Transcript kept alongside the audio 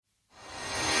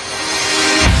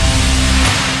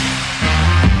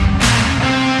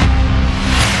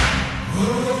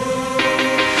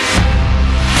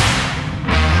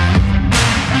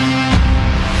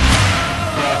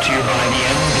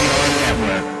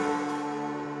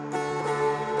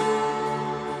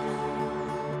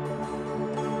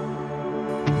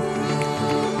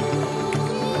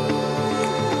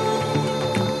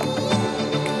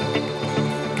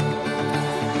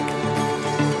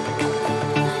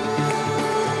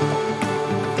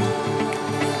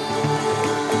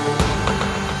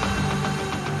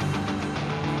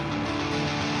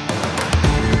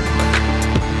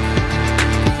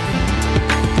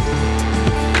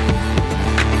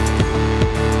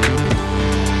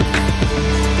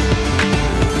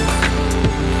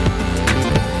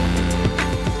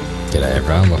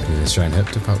Australian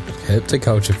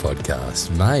Herpetoculture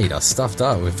Podcast. Mate, I stuffed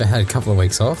up. We've had a couple of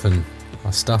weeks off and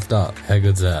I stuffed up. How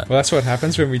good's that? Well, that's what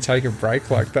happens when we take a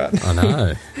break like that. I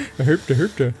know. The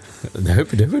hoopta.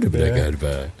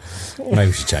 Maybe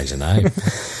we should change the name.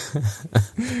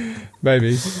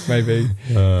 Maybe.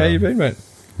 How you been, mate?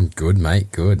 Good, mate,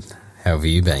 good. How have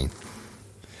you been?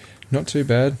 Not too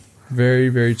bad. Very,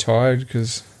 very tired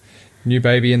because new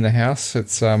baby in the house.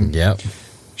 It's Yep.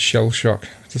 shell shock,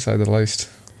 to say the least.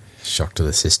 Shock to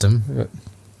the system. But,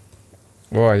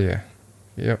 oh, yeah.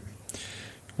 Yep.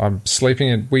 I'm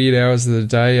sleeping at weird hours of the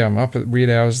day. I'm up at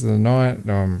weird hours of the night.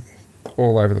 I'm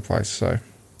all over the place. So,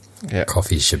 yeah.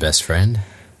 Coffee's your best friend?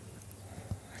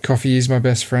 Coffee is my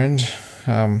best friend.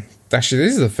 Actually,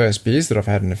 these are the first beers that I've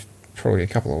had in probably a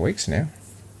couple of weeks now.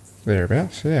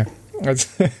 Thereabouts, yeah.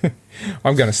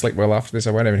 I'm going to sleep well after this.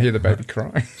 I won't even hear the baby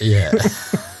crying. Yeah.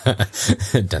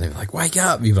 Don't even wake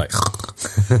up. You're like,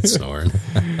 snoring.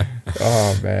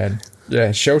 Oh, man.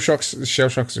 Yeah, shell shock's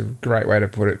a great way to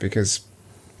put it because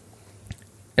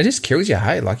it just kills you,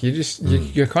 hey? Like,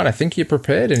 you kind of think you're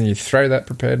prepared and you throw that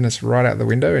preparedness right out the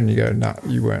window and you go, nah,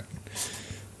 you weren't.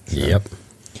 So, yep.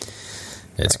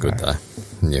 It's good, though.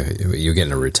 You're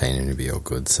getting a routine and you'll be all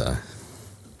good, so...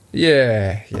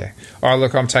 Yeah. Oh,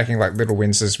 look, I'm taking, little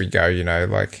wins as we go,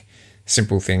 like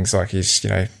simple things like he's,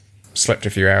 slept a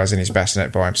few hours in his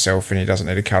bassinet by himself and he doesn't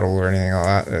need a cuddle or anything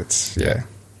like that. It's, yeah.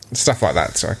 Stuff like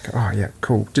that. It's like, oh, yeah,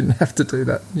 cool. Didn't have to do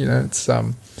that. It's,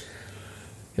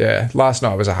 yeah. Last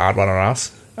night was a hard one on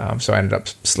us. So I ended up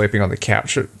sleeping on the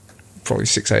couch at probably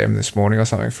 6 a.m. this morning or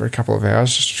something for a couple of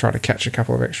hours just to try to catch a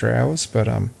couple of extra hours. But,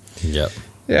 yep.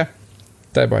 Yeah.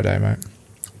 Day by day, mate.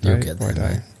 You'll get there,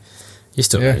 mate. You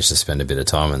still managed to spend a bit of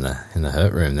time in the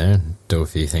hurt room there and do a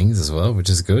few things as well, which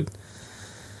is good.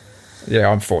 Yeah,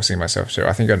 I'm forcing myself to.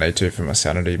 I think I need to for my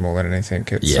sanity more than anything.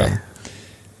 It's, I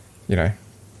mean,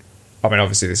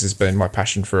 obviously this has been my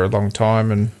passion for a long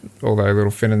time, and although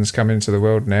little Finnan's come into the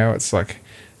world now, it's like,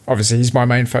 obviously he's my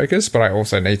main focus, but I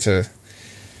also need to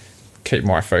keep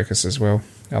my focus as well.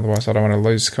 Otherwise I don't want to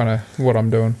lose kind of what I'm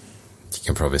doing. You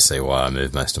can probably see why I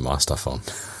move most of my stuff on.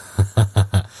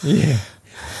 Yeah.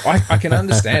 I can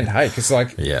understand, hey, because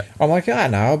I'm like,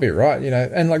 no, I'll be right,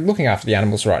 and looking after the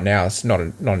animals right now, it's not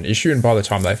an issue. And by the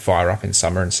time they fire up in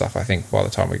summer and stuff, I think by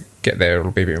the time we get there,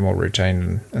 it'll be a bit more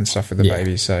routine and stuff with the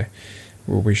baby. So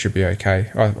we should be okay.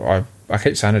 I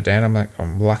keep saying it, Dan. I'm like,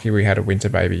 I'm lucky we had a winter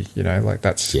baby.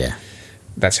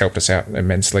 That's helped us out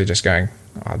immensely. Just going,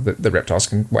 the reptiles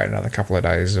can wait another couple of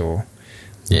days or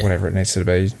whatever it needs to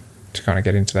be to kind of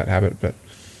get into that habit. But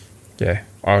yeah,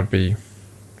 I would be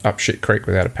up shit creek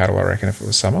without a paddle, I reckon, if it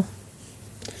was summer.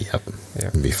 Yep.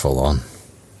 It'd be full on.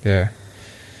 Yeah.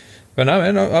 But no,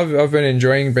 man, I've been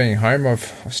enjoying being home. I've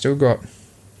still got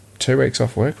 2 weeks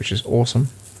off work, which is awesome.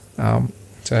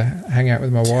 To hang out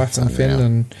with my wife and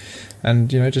Finn and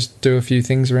just do a few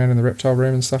things around in the reptile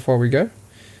room and stuff while we go.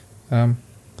 But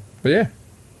yeah.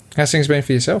 How's things been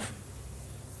for yourself?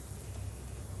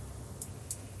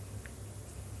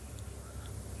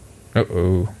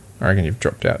 Uh-oh. I reckon you've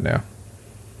dropped out now.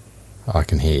 I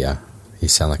can hear you. You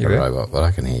sound like a robot, but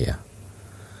I can hear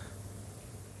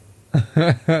you.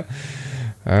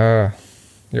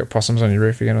 You got possums on your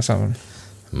roof again or something?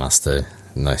 Must do.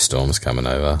 No storms coming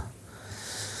over.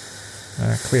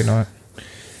 Clear night.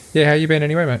 Yeah, how you been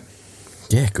anyway, mate?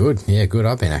 Yeah, good.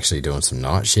 I've been actually doing some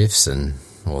night shifts and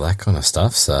all that kind of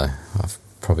stuff, so I've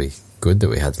probably good that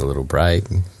we had the little break.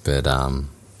 But, I've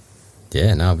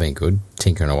been good.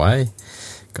 Tinkering away.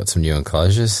 Got some new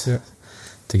enclosures. Yeah.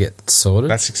 To get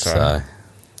sorted. That's exciting.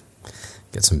 So,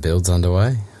 get some builds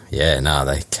underway. Yeah,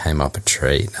 they came up a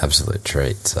treat, absolute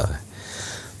treat. So,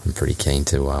 I'm pretty keen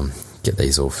to get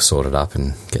these all sorted up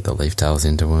and get the leaf tails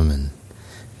into them and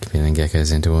chameleon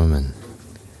geckos into them. And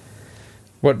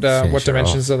what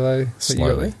dimensions are they?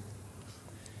 Slowly.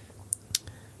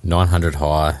 900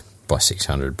 high by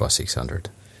 600 by 600.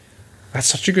 That's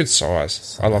such a good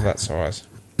size. I love that size.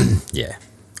 Yeah,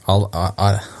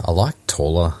 I like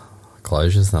taller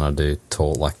closures than I do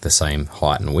tall, the same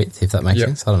height and width, if that makes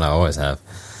sense. I don't know, I always have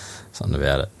something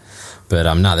about it. But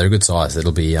they're a good size.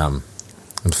 It'll be it'll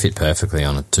fit perfectly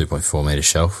on a 2.4 metre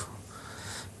shelf,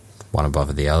 one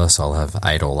above the other, so I'll have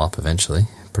 8 all up eventually,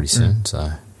 pretty soon. So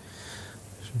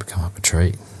it should become up a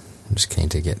treat. I'm just keen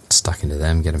to get stuck into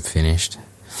them, get them finished,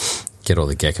 get all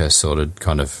the geckos sorted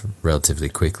kind of relatively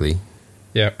quickly.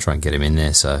 Try and get them in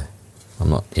there so I'm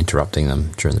not interrupting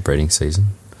them during the breeding season.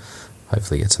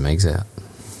 Hopefully get some eggs out.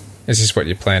 Is this what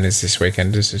your plan is this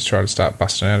weekend? Just try to start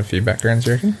busting out a few backgrounds,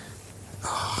 you reckon?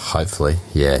 Hopefully,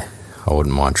 yeah. I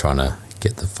wouldn't mind trying to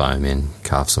get the foam in,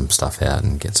 carve some stuff out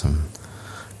and get some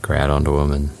grout onto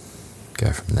them and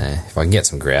go from there. If I can get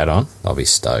some grout on, I'll be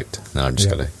stoked. Then I've just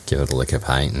got to give it a lick of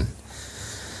paint and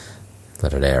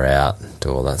let it air out, do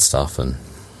all that stuff and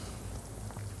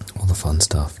all the fun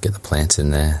stuff. Get the plants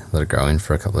in there, let it grow in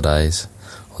for a couple of days.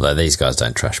 Although these guys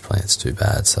don't trash plants too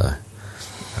bad, so...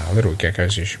 little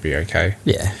geckos, you should be okay.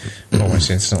 Yeah. Almost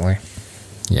instantly.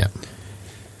 Yeah.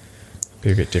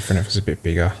 Be a bit different if it's a bit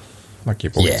bigger, like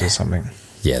your boys or something.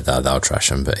 Yeah, they'll trash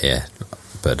them, but yeah.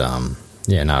 But,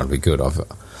 yeah, no, it'll be good. I've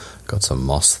got some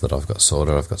moss that I've got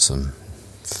sorted. I've got some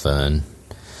fern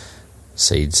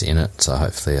seeds in it, so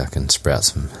hopefully I can sprout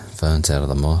some ferns out of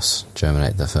the moss,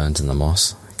 germinate the ferns in the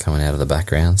moss coming out of the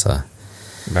background, so...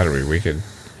 That'll be wicked.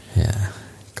 Yeah.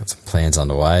 Got some plans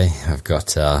underway. I've got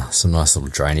some nice little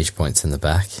drainage points in the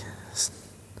back.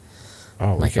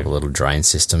 Make up a little drain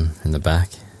system in the back.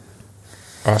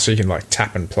 Oh, so you can like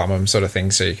tap and plumb them sort of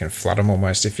thing, so you can flood them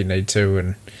almost if you need to.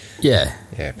 And yeah,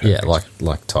 perfect.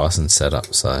 like Tyson set up,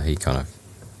 so he kind of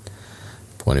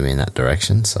pointed me in that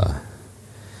direction. So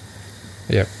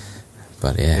yep,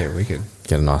 but yeah, we could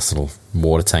get a nice little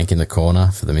water tank in the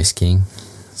corner for the Mist King.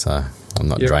 So I'm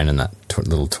not draining that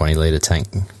little 20-litre tank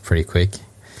pretty quick,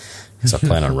 because I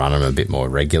plan on running them a bit more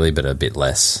regularly, but a bit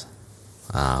less,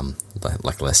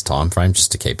 like less time frame,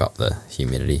 just to keep up the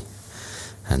humidity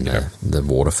and the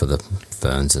water for the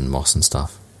ferns and moss and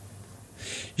stuff.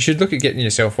 You should look at getting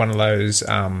yourself one of those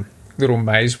little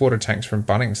maize water tanks from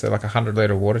Bunnings. They're like a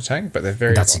 100-litre water tank, but they're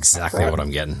very... That's exactly what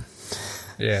I'm getting.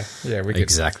 Yeah, wicked.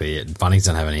 Exactly it. Bunnings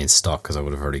don't have any in stock because I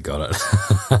would have already got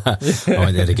it. I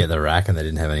went there to get the rack and they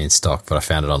didn't have any in stock, but I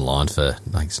found it online for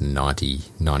like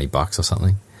 $90 or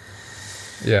something.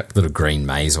 Yeah. Little green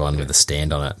maize one with a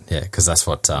stand on it. Yeah, because that's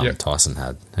what Tyson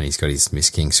had. And he's got his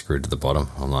Mist King screwed to the bottom.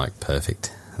 I'm like,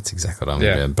 perfect. That's exactly what I'm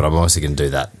going to do. But I'm also going to do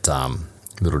that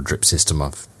little drip system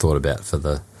I've thought about for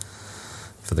the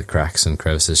cracks and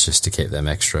crevices, just to keep them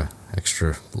extra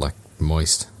like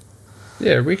moist.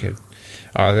 Yeah, wicked.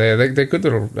 Oh, they're good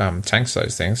little tanks,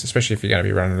 those things, especially if you're going to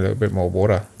be running a little bit more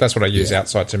water. That's what I use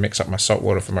outside to mix up my salt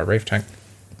water for my reef tank.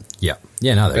 Yeah.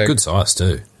 Yeah, no, they're good size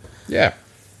too. Yeah.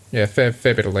 Yeah, fair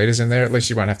bit of litres in there. At least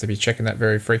you won't have to be checking that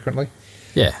very frequently.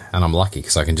 Yeah, and I'm lucky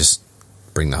because I can just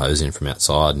bring the hose in from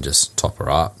outside and just top her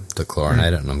up,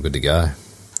 dechlorinate it, and I'm good to go.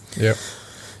 Yep.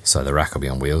 So the rack will be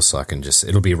on wheels, so I can just...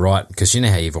 It'll be right... Because you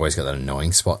know how you've always got that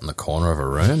annoying spot in the corner of a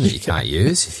room that you can't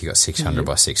use if you've got 600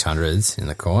 by 600s in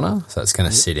the corner? So it's going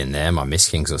to sit in there. My Mist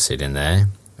Kings will sit in there.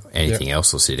 Anything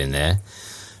else will sit in there.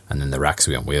 And then the racks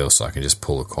will be on wheels, so I can just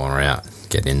pull the corner out,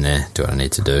 get in there, do what I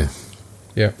need to do.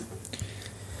 Yep.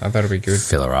 Oh, that'll be good.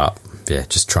 Fill her up. Yeah,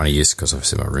 just trying to use... Because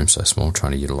obviously my room's so small,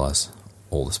 trying to utilise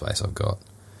all the space I've got.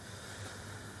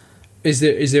 Is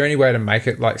there any way to make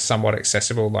it like somewhat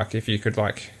accessible? Like if you could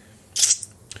like...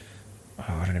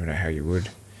 I don't even know how you would.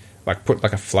 Like put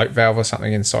like a float valve or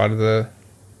something inside of the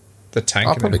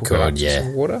tank and then hook it up to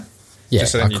some water? Yeah,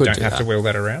 just so then you don't have to wheel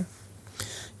that around?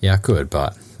 Yeah, I could,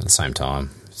 but at the same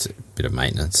time, it's a bit of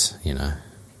maintenance, you know.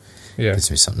 Yeah. Gives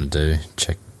me something to do.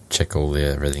 Check all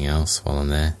everything else while I'm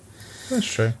there. That's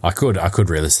true. I could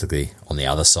realistically, on the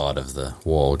other side of the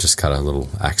wall, just cut a little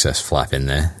access flap in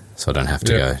there, so I don't have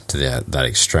to go to that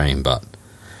extreme, but,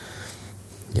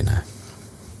 you know.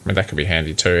 I mean, that could be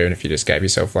handy too, even if you just gave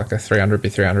yourself like a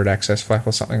 300x300 access flap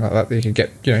or something like that you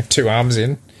could get, 2 arms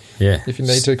in. Yeah. If you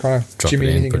need to kind of jimmy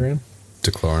anything around.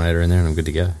 Dechlorinator in there and I'm good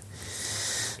to go.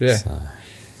 Yeah. So.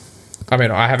 I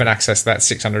mean, I haven't accessed that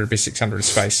 600x600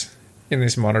 space in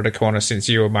this monitor corner since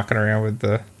you were mucking around with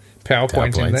the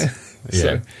PowerPoint in there.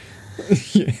 Yeah.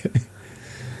 So,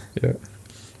 yeah.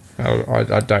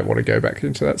 I don't want to go back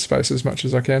into that space as much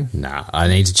as I can. Nah, I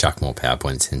need to chuck more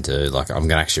PowerPoints into. Like, I'm going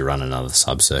to actually run another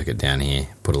sub-circuit down here,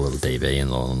 put a little DB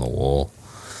on the wall,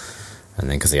 and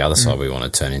then because the other side we want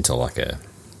to turn into like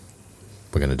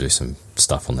we're going to do some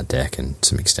stuff on the deck and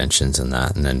some extensions and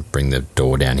that, and then bring the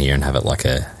door down here and have it like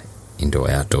a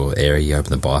indoor-outdoor area. You open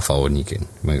the bifold and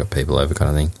we've got people over kind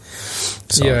of thing.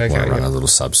 So I want to run a little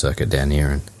sub-circuit down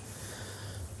here and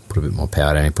put a bit more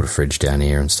power down here, put a fridge down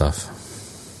here and stuff.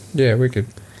 Yeah, we could.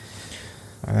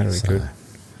 Oh, that'll be good.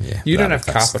 Yeah, you don't have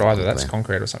carpet either. That's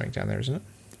concrete or something down there, isn't it?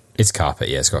 It's carpet.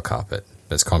 Yeah, it's got carpet.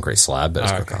 But it's concrete slab, but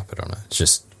it's got carpet on it. It's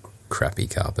just crappy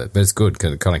carpet, but it's good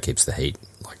because it kind of keeps the heat,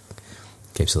 like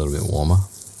keeps it a little bit warmer.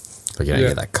 Like you don't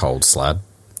get that cold slab.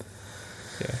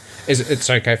 Yeah, it's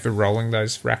okay for rolling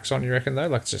those racks on? You reckon though?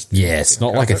 Like just it's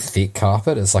not carpet. Like a thick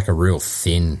carpet. It's like a real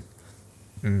thin,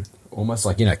 almost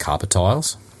like carpet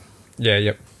tiles. Yeah.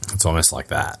 Yep. It's almost like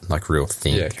that, like real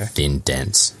thin, thin,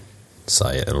 dense. So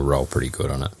it'll roll pretty good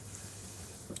on it.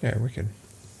 Yeah, wicked.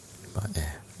 But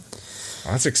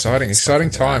that's exciting. Exciting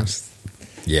times.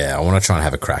 Yeah, I want to try and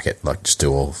have a crack at just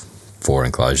do all 4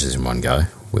 enclosures in one go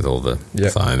with all the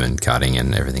foam and cutting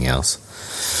and everything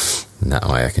else. And that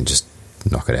way I can just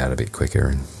knock it out a bit quicker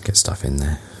and get stuff in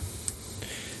there.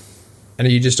 And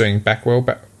are you just doing back wall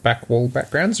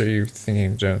backgrounds, or are you thinking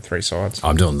of doing 3 sides?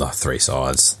 I'm doing the 3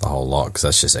 sides, the whole lot, because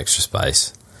that's just extra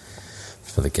space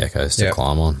for the geckos to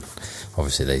climb on.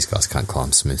 Obviously, these guys can't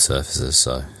climb smooth surfaces,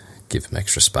 so give them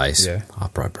extra space. Yeah.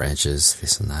 Upright branches,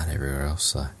 this and that, everywhere else.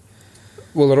 So,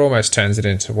 well, it almost turns it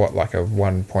into like a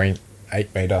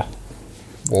 1.8 metre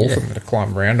wall for them to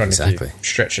climb around on if you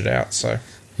stretch it out. So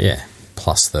yeah,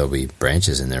 plus there'll be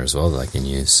branches in there as well that they can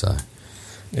use. So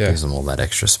it gives them all that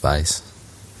extra space.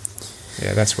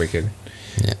 Yeah, that's wicked.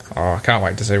 Yeah. Oh, I can't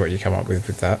wait to see what you come up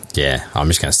with that. Yeah, I'm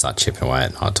just going to start chipping away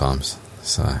at night times.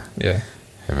 So yeah,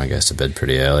 everyone goes to bed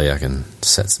pretty early. I can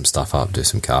set some stuff up, do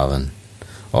some carving.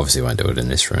 Obviously won't do it in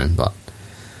this room, but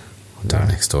I'll do it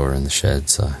next door in the shed,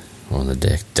 so, or on the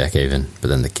deck even. But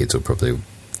then the kids will probably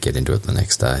get into it the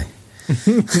next day.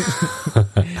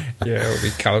 Yeah, it'll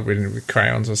be coloured with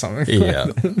crayons or something.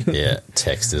 Yeah,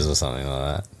 textures or something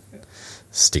like that.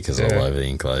 Stickers all over the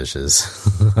enclosures.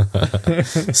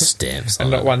 Stamps on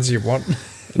and not ones you want.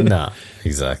 No,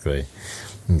 exactly.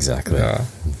 Yeah.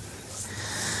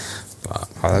 But,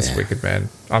 that's wicked, man.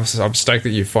 I'm stoked that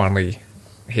you finally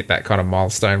hit that kind of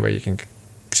milestone where you can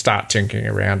start tinkering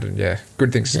around, and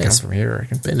good things to come from here, I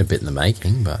reckon. Been a bit in the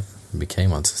making, but it'll be keen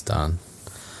once it's done.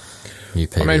 New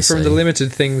PVC. I mean, from the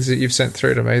limited things that you've sent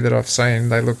through to me that I've seen,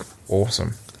 they look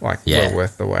awesome. Like, well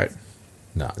worth the wait.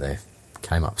 No, they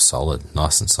came up solid,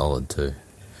 nice and solid too.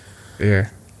 Yeah.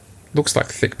 Looks like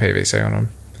thick PVC on them.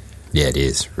 Yeah, it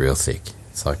is. Real thick.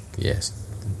 It's like, yes.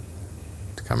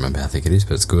 I can't remember how thick it is,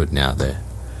 but it's good now. They're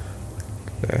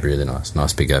really nice.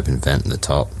 Nice big open vent in the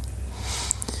top.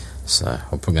 So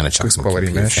I'm going to chuck some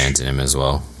computer fans in them as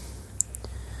well.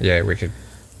 Yeah, wicked.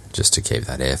 Just to keep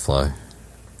that airflow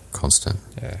constant.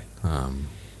 Yeah.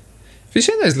 Have you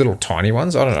seen those little tiny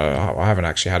ones? I don't know. I haven't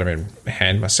actually had them in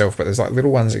hand myself, but there's like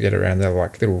little ones that get around. They're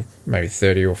like little, maybe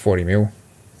 30 or 40 mil,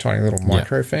 tiny little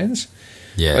micro fans.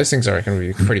 Yeah. Those things I reckon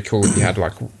would be pretty cool if you had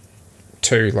like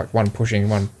 2, like one pushing,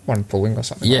 one pulling or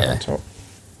something like on top.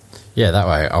 Yeah, that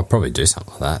way I'll probably do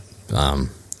something like that.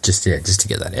 Just to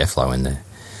get that airflow in there.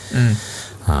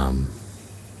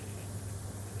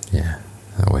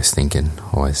 Always thinking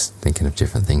of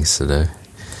different things to do.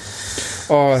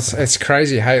 Oh, it's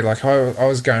crazy. Hey, like I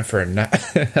was going for a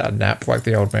nap like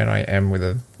the old man I am with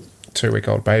a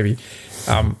 2-week-old baby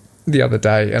the other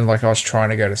day, and like I was trying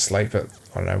to go to sleep at,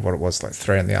 I don't know what it was, like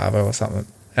 3 in the arvo or something,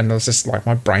 and it was just like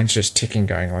my brain's just ticking,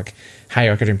 going like, hey,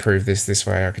 I could improve this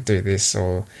way, I could do this,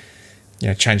 or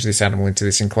change this animal into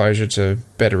this enclosure to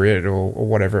better it, or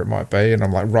whatever it might be. And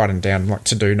I'm like writing down like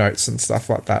to-do notes and stuff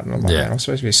like that, and I'm like, man, I'm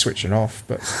supposed to be switching off,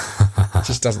 but it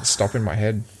just doesn't stop in my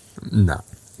head. No,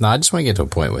 I just want to get to a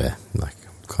point where like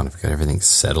kind of got everything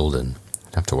settled and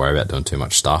don't have to worry about doing too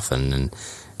much stuff, and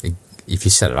if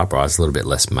you set it up right, it's a little bit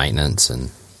less maintenance,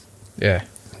 and that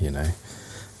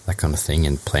kind of thing,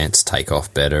 and plants take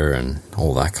off better and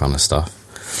all that kind of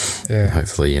stuff. Yeah, and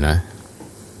hopefully the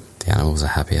animals are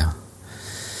happier.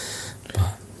 But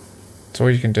that's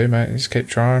all you can do, mate. Just keep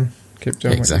trying, keep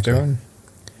doing what you're doing.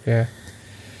 Yeah,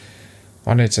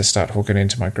 I need to start hooking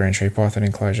into my green tree python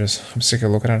enclosures. I'm sick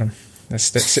of looking at them. They're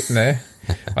sitting there.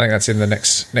 I think that's in the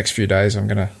next few days. I'm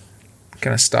gonna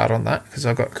start on that, because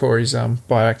I've got Corey's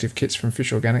bioactive kits from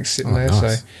Fish Organics sitting there,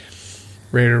 nice. So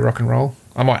ready to rock and roll.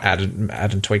 I might add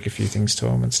and tweak a few things to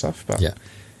them and stuff, but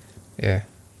yeah.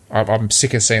 I'm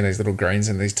sick of seeing these little greens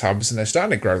in these tubs, and they're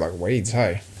starting to grow like weeds.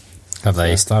 Hey, have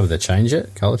they started to change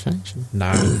it? Colour change?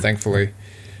 No, thankfully.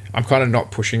 I'm kind of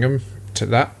not pushing them to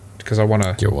that, because I want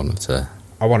to. You want it to?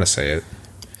 I want to see it.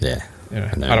 Yeah. I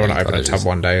don't want to open a tub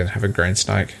one day and have a green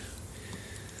snake.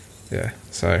 Yeah.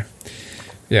 So,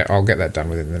 I'll get that done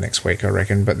within the next week, I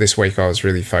reckon. But this week I was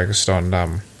really focused on,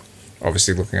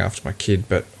 obviously looking after my kid,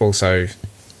 but also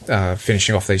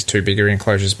finishing off these 2 bigger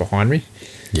enclosures behind me.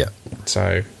 Yeah.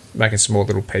 So making small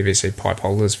little PVC pipe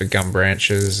holders for gum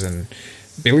branches, and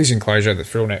Billy's enclosure, the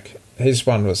frill neck, his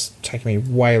one was taking me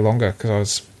way longer,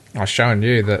 because I was showing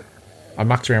you that I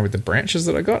mucked around with the branches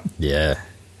that I got. Yeah.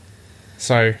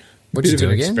 So what did you do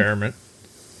again? Experiment.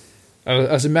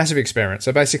 It was a massive experiment.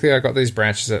 So basically I got these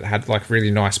branches that had like really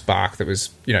nice bark that was,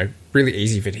 really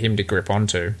easy for him to grip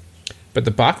onto, but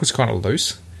the bark was kind of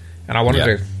loose, and I wanted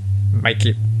to make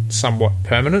it somewhat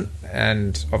permanent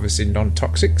and obviously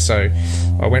non-toxic. So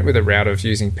I went with a route of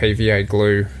using PVA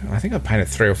glue. I think I painted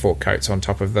 3 or 4 coats on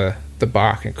top of the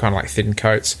bark, and kind of like thin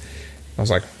coats. I was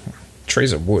like,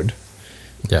 trees are wood.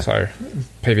 Yeah. So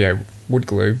PVA wood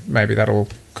glue, maybe that'll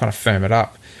kind of firm it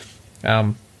up.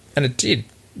 And it did.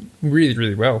 really,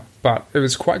 really well, but it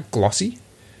was quite glossy.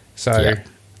 So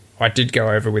I did go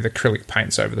over with acrylic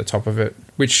paints over the top of it,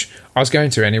 which I was going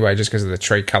to anyway just because of the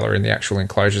tree colour in the actual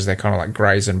enclosures. They're kind of like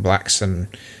greys and blacks and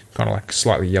kind of like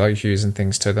slightly yellow hues and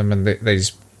things to them. And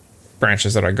these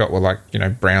branches that I got were like, you know,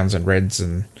 browns and reds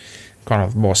and kind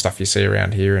of more stuff you see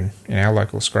around here in our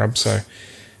local scrub. So,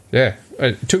 yeah,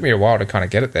 it took me a while to kind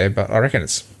of get it there, but I reckon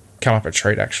it's come up a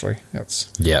treat, actually.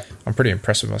 I'm pretty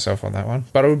impressed with myself on that one.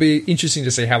 But it'll be interesting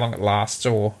to see how long it lasts,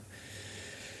 or,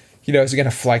 you know, is it going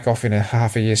to flake off in a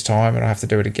half a year's time and I have to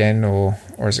do it again, or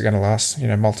is it going to last, you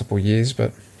know, multiple years?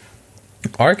 But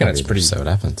I reckon it's pretty... So what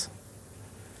happens?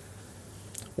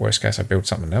 Worst case, I build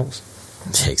something else.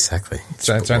 Yeah, exactly.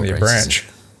 So it's only a branch.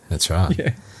 That's right.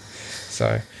 Yeah.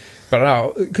 So, but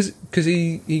no, because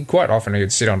he quite often he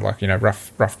would sit on, like, you know,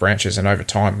 rough branches, and over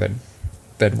time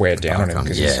they'd wear down on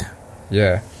him.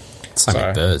 Yeah. Same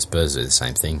with birds. Birds do the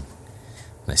same thing.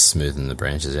 They smoothen the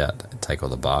branches out, take all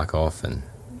the bark off, and...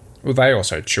 Well, they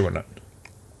also chew on it.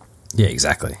 Yeah,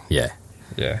 exactly. Yeah.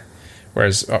 Yeah.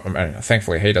 Whereas, I mean,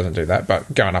 thankfully, he doesn't do that,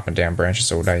 but going up and down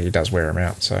branches all day, he does wear them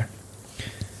out, so...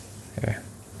 Yeah.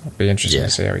 It'll be interesting to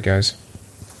see how he goes.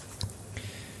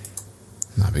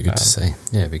 That'd be good to see.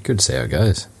 Yeah, it'd be good to see how it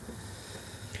goes.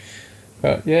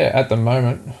 But, yeah, at the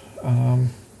moment...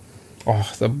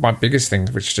 my biggest thing,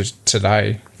 which just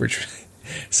today, which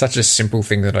such a simple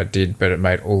thing that I did, but it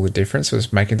made all the difference,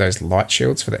 was making those light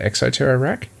shields for the Exoterra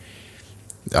rack.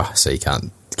 Oh, so you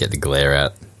can't get the glare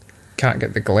out. Can't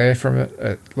get the glare from it.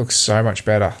 It looks so much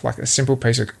better. Like a simple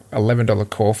piece of $11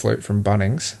 core flute from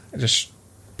Bunnings. It just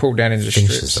pulled down into strips.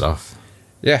 Finishes it off.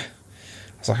 Yeah.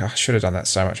 I was like, I should have done that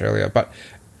so much earlier. But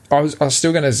I was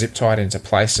still going to zip tie it into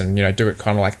place and, you know, do it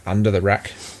kind of like under the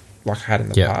rack like I had in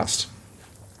the past.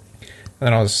 And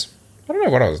then I don't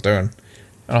know what I was doing.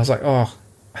 And I was like, I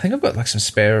think I've got like some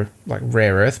spare like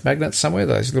rare earth magnets somewhere,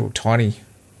 those little tiny,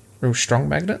 real strong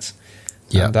magnets.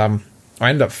 Yeah. And I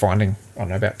ended up finding, I don't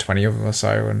know, about 20 of them or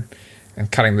so,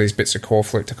 and cutting these bits of core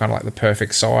flute to kind of like the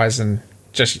perfect size and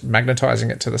just magnetising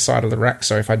it to the side of the rack.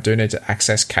 So if I do need to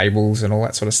access cables and all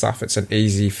that sort of stuff, it's an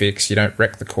easy fix. You don't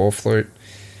wreck the core flute.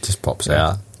 Just pops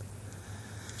out.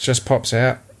 It just pops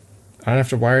out. I don't have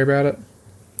to worry about it.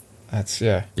 That's,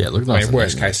 Yeah, it looks nice. I mean,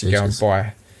 worst case, you go and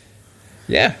buy...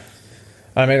 Yeah.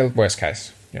 I mean, worst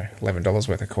case, you know, $11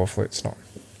 worth of core flute's not...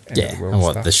 Yeah, and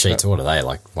what, the sheets, what are they,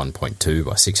 like 1.2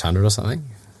 by 600 or something?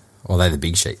 Or are they the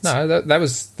big sheets? No, that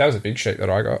was a big sheet that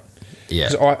I got.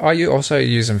 Yeah. I also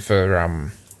use them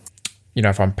for, you know,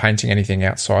 if I'm painting anything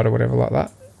outside or whatever like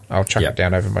that, I'll chuck it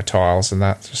down over my tiles and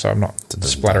that, so I'm not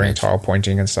splattering tile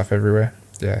pointing and stuff everywhere.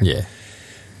 Yeah. Yeah.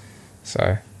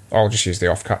 So I'll just use the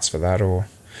offcuts for that, or...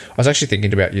 I was actually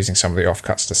thinking about using some of the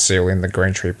offcuts to seal in the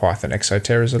Green Tree Python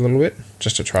Exoterras a little bit,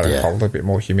 just to try to hold a bit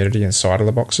more humidity inside of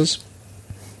the boxes.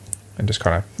 And just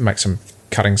kind of make some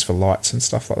cuttings for lights and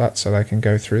stuff like that, so they can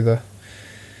go through the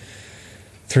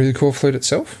core flute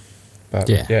itself. But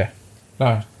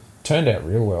no, turned out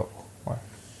real well.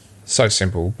 So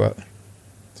simple, but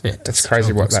it's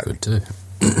crazy what that. Good too.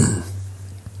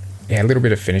 Yeah, a little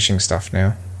bit of finishing stuff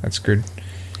now. That's good.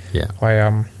 Yeah,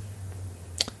 I'm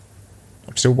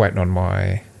still waiting on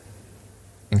my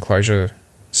enclosure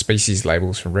species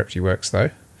labels from ReptiWorks though.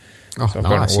 Oh, so I've nice.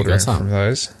 got an order from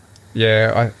those.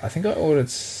 Yeah, I think I ordered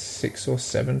 6 or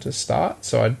 7 to start.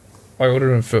 So I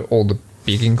ordered them for all the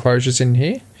big enclosures in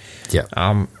here. Yeah.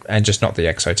 And just not the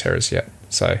Exoterras yet.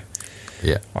 So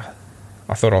yeah,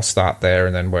 I thought I'll start there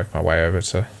and then work my way over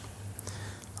to...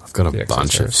 I've got a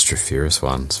bunch of Strophuris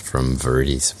ones from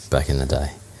Viridis back in the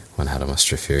day when I had all my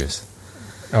Strophuris.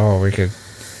 Oh, we could...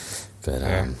 But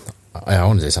I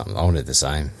want to do something. I want to do the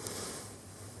same.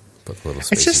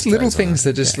 It's just little things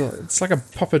that just... It's like a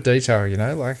pop of detail, you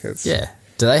know? Like it's... Yeah.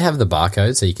 Do they have the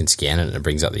barcode so you can scan it and it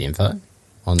brings up the info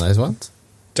on those ones?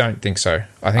 Don't think so.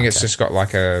 I think it's just got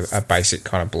like a basic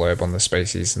kind of blurb on the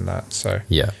species and that. So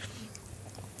yeah,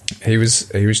 he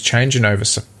was changing over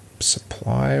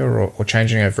supply or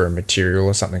changing over a material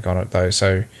or something on it though.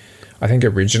 So I think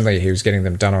originally he was getting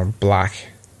them done on black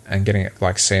and getting it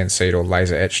like CNC'd or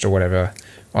laser etched or whatever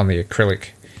on the acrylic,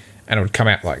 and it would come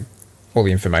out like all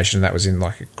the information that was in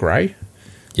like a grey.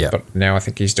 Yeah. But now I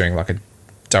think he's doing like a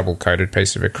double coated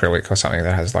piece of acrylic or something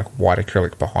that has like white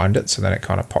acrylic behind it, so then it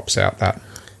kind of pops out that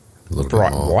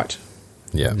bright white.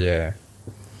 Yeah. Yeah.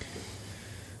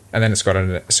 And then it's got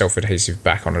a self-adhesive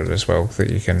back on it as well that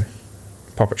you can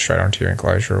pop it straight onto your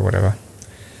enclosure or whatever.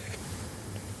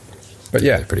 But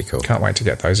yeah, pretty cool. Can't wait to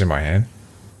get those in my hand.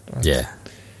 Yeah.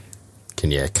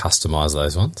 Can you customize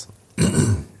those ones?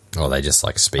 Or are they just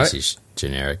like species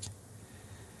generic?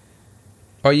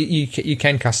 Oh, you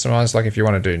can customize, like if you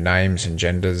want to do names and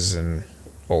genders and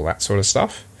all that sort of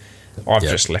stuff. I've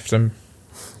just left them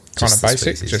kind of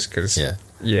basic, just because,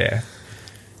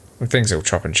 things will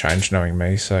chop and change knowing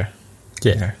me, so,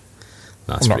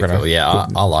 That's pretty cool. Yeah,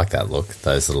 I like that look,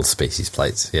 those little species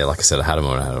plates. Yeah, like I said, I had them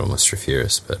when I had almost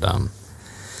Strophuris, but I've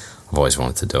always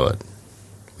wanted to do it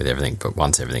with everything, but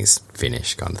once everything's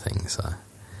finished kind of thing, so.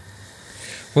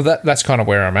 Well, that's kind of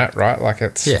where I'm at, right? Like,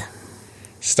 it's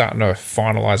starting to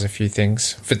finalise a few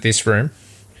things for this room.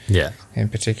 Yeah. In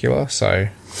particular, so,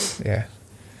 yeah.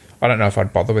 I don't know if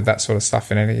I'd bother with that sort of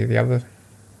stuff in any of the other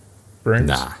rooms.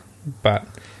 Nah. But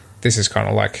this is kind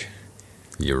of like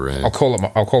your room. I'll call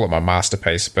it my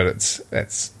masterpiece, but it's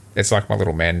like my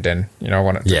little man den. You know, I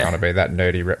want it to kind of be that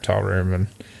nerdy reptile room, and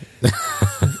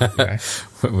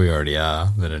we already are.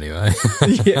 But anyway,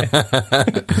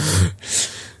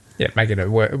 make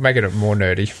it more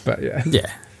nerdy. But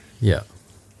yeah,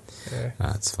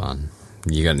 that's fun.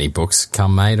 You got any books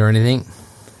come, mate, or anything?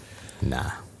 Nah,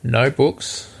 no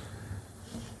books.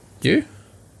 You?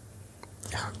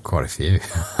 Quite a few.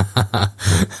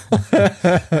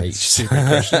 Heaps. Stupid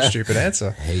question, stupid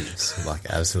answer. Heaps, like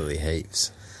absolutely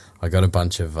heaps. I got a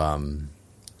bunch of what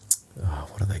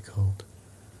are they called?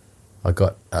 I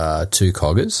got 2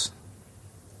 coggers,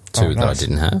 that I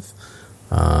didn't have.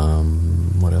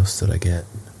 What else did I get?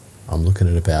 I'm looking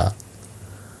at about.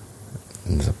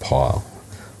 There's a pile.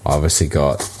 I obviously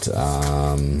got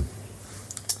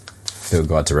Field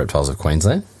Guide to Reptiles of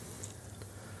Queensland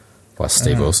by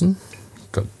Steve Wilson.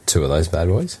 Got 2 of those bad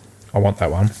boys. I want that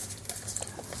one.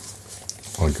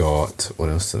 I got... What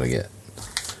else did I get?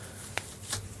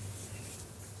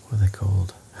 What are they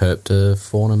called?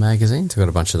 Herpetofauna magazines. I got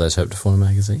a bunch of those Herpetofauna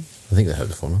magazines. I think they're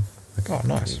Herpetofauna. Oh,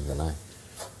 nice. The name.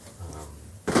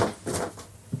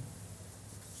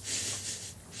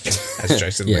 As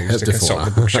Jason leaves to consult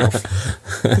the bookshelf.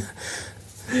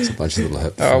 It's a bunch of little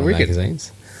Herpetofauna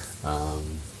magazines.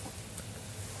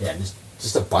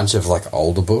 Just a bunch of like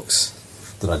older books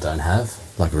that I don't have,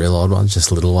 like real old ones,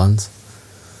 just little ones.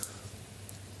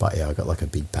 But yeah, I got like a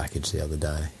big package the other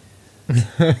day.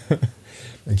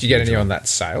 Did you get any on that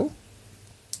sale?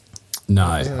 No,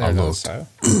 I looked. On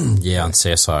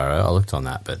CSIRO, I looked on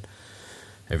that, but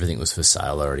everything was for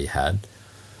sale. I already had.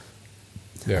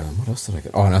 Yeah. What else did I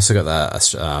get? Oh, and I also got that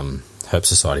Herp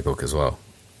Society book as well.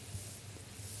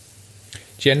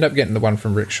 Did you end up getting the one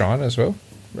from Rick Shine as well?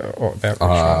 Or about Rick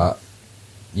Shine?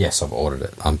 Yes, I've ordered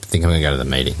it. I think I'm going to go to the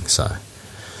meeting, so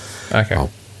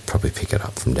I'll probably pick it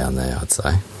up from down there, I'd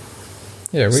say.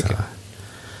 Yeah, we can.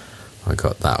 I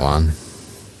got that one.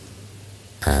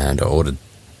 And I ordered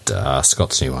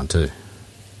Scott's new one too.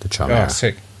 The Chimera. Oh,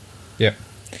 sick. Yep.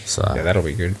 So, yeah, that'll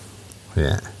be good.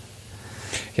 Yeah.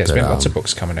 Yeah, there's been lots of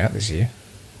books coming out this year.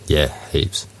 Yeah,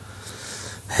 heaps.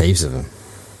 Heaps of them.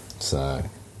 So, I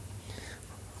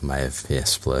may have,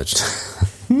 splurged.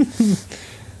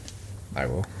 I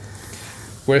will.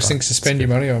 Worst thing to spend your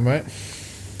money on, mate.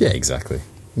 Yeah, exactly.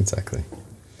 But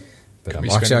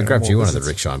actually, I grabbed you one of the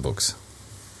Rick Shine books.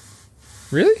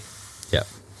 Really? Yep.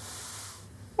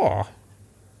 Oh,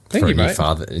 thank you, mate.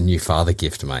 A new father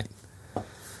gift, mate.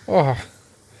 Oh,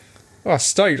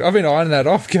 stoked. I've been eyeing that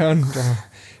off going,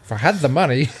 if I had the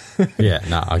money. Yeah,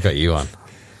 no, I got you one.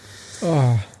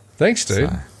 Oh, thanks, dude.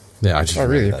 So, I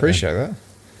really appreciate that.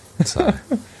 So,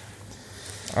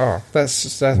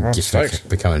 that's I'm stoked.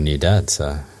 Becoming a new dad,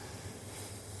 so.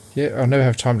 Yeah, I'll never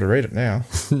have time to read it now.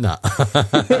 No.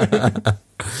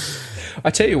 I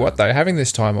tell you what, though, having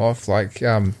this time off, like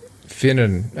Finn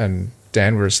and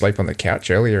Dan were asleep on the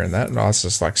couch earlier and I was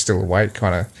just like still awake,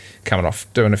 kind of coming off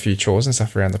doing a few chores and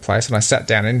stuff around the place, and I sat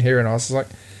down in here and I was like,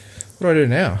 what do I do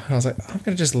now? And I was like, I'm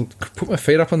going to just put my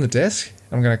feet up on the desk.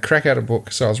 I'm going to crack out a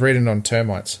book. So I was reading on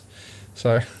termites.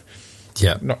 So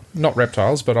yeah, not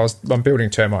reptiles, but I'm building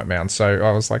termite mounds. So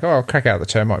I was like, I'll crack out the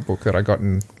termite book that I got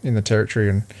in the territory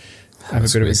and have a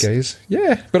bit of a gaze.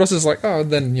 Yeah, but I was just like,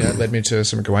 then it led me to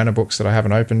some goanna books that I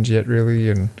haven't opened yet, really,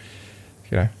 and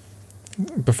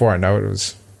before I know it, it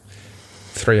was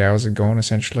 3 hours had gone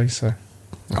essentially. So,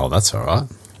 that's all right.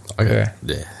 I got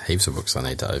heaps of books I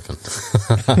need to open.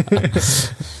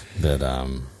 But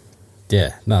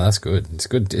that's good. It's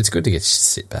good. It's good to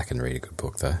sit back and read a good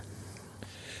book, though.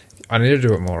 I need to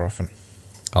do it more often.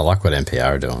 I like what NPR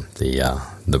are doing.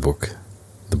 The book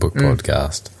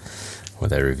podcast, where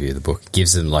they review the book. It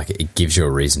gives you a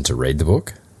reason to read the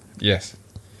book. Yes.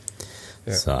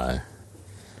 Yeah. So.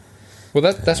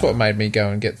 Well, that's what made me go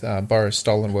and get Burroughs'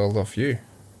 Stolen World off you.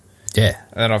 Yeah.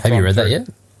 And then have you read that yet?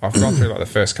 I've gone through like the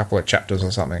first couple of chapters or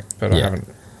something, but I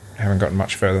haven't gotten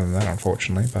much further than that,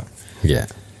 unfortunately. But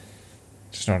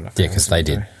just not enough. Yeah, because they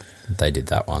did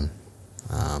that one.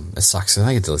 It sucks. I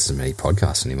don't get to listen to many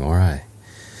podcasts anymore, eh?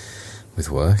 with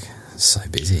work. It's so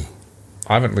busy.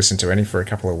 I haven't listened to any for a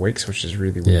couple of weeks, which is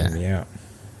really weirding me out.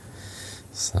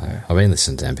 So I've been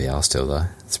listening to NPR still, though.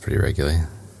 It's pretty regularly.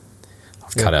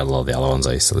 I've cut out a lot of the other ones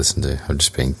I used to listen to. I've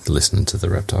just been listening to the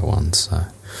Reptile ones. So,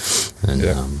 and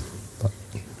but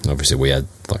obviously we had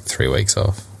like 3 weeks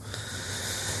off.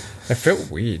 It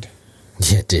felt weird.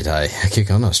 Yeah, it did. I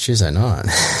kick on. It was Tuesday night.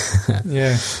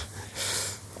 Yeah.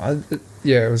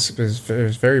 It was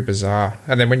very bizarre.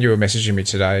 And then when you were messaging me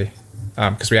today,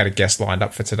 because we had a guest lined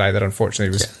up for today that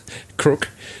unfortunately was Crook,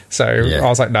 so I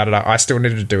was like, no, I still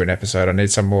needed to do an episode. I need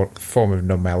some more form of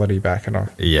normality back. And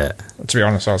to be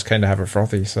honest, I was keen to have a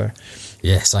frothy. So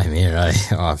yeah, same here.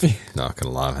 I've not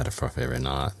gonna lie, I've had a frothy every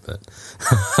night, but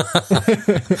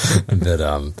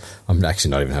I'm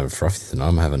actually not even having a frothy tonight.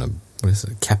 I'm having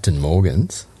Captain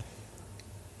Morgan's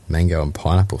mango and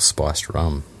pineapple spiced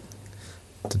rum.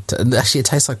 Actually, it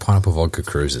tastes like pineapple vodka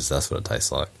cruises. That's what it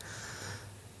tastes like.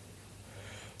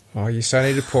 Oh, you so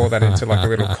need to pour that into like a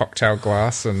little cocktail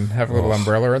glass and have a little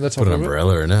umbrella in the top of it. Put an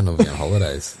umbrella in it and I'll be on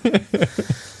holidays.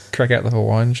 Crack out the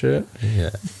Hawaiian shirt.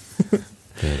 Yeah. But,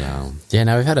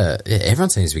 we've had everyone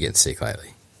seems to be getting sick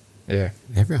lately. Yeah.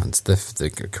 Everyone's,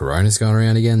 the corona's going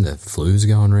around again, the flu's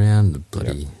going around, the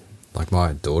bloody, like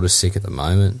my daughter's sick at the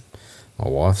moment, my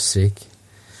wife's sick.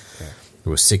 Yeah.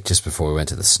 We were sick just before we went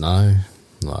to the snow.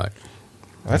 Like,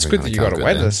 that's good that you got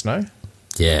away to the snow.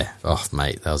 Yeah. Oh,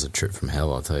 mate, that was a trip from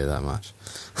hell, I'll tell you that much.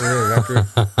 Really, that good?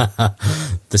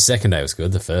 The second day was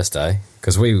good, the first day,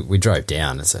 because we drove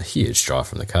down. It's a huge drive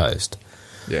from the coast.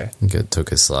 Yeah. I think it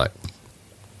took us like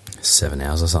 7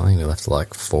 hours or something. We left at like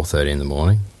 4:30 in the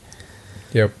morning.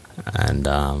 Yep.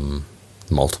 And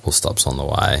multiple stops on the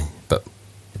way, but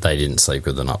they didn't sleep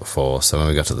good the night before. So when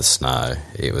we got to the snow,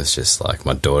 it was just like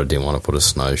my daughter didn't want to put her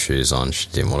snowshoes on. She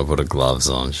didn't want to put her gloves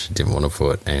on. She didn't want to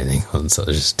put anything on. So it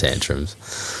was just tantrums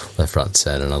left, right, and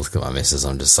centre. And I look at my missus.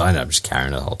 I'm just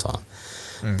carrying her the whole time.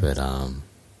 But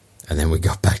and then we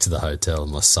got back to the hotel,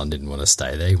 and my son didn't want to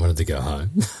stay there. He wanted to go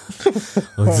home.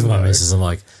 I looked at my missus. I'm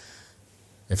like,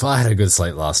 if I had a good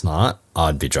sleep last night,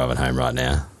 I'd be driving home right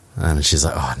now. And she's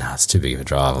like, oh, no, it's too big of a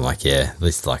drive. I'm like, yeah, at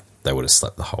least like they would have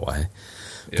slept the whole way.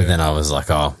 Yeah. But then I was like,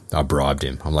 I bribed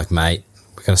him. I'm like, mate,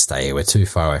 we've got to stay here. We're too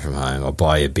far away from home. I'll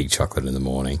buy you a big chocolate in the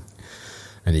morning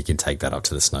and you can take that up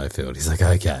to the snowfield. He's like,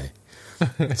 okay.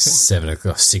 7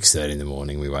 o'clock, 6:30 in the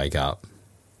morning, we wake up.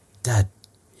 Dad,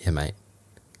 yeah, mate,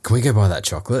 can we go buy that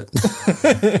chocolate?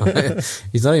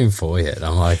 He's not even 4 yet.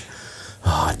 I'm like,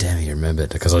 oh, damn, he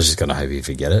remembered, because I was just going to hope he'd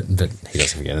forget it, but he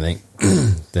doesn't forget anything.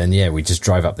 Then, we just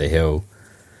drove up the hill,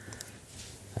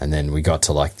 and then we got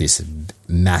to, like, this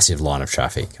massive line of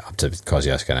traffic up to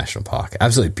Kosciuszko National Park.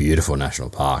 Absolutely beautiful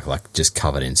national park, like, just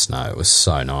covered in snow. It was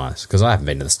so nice, because I haven't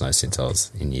been to the snow since I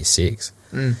was in year 6.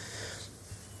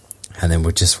 And then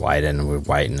we're just waiting, and we're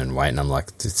waiting and waiting. I'm like,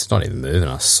 it's not even moving.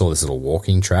 I saw this little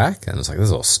walking track, and I was like,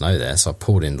 there's all snow there. So I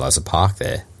pulled in, there's a park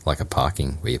there, like a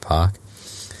parking where you park.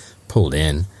 Pulled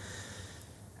in,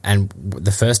 and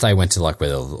the first day went to like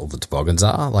where all the toboggans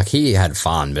are. Like, he had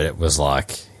fun, but it was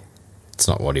like, it's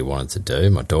not what he wanted to do.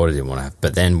 My daughter didn't want to have,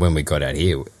 but then when we got out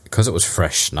here, because it was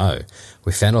fresh snow,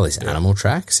 we found all these animal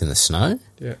tracks in the snow.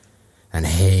 Yeah. And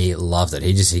he loved it.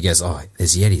 He goes, oh,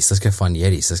 there's Yetis. Let's go find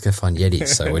Yetis.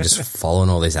 So we're just following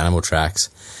all these animal tracks.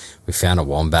 We found a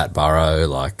wombat burrow,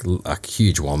 like a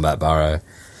huge wombat burrow.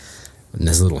 And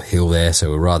there's a little hill there, so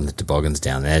we're riding the toboggans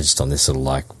down there just on this little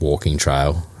like walking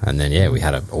trail. And then we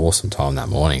had an awesome time that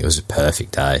morning. It was a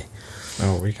perfect day.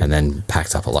 And then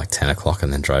packed up at like 10 o'clock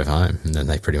and then drove home. And then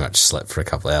they pretty much slept for a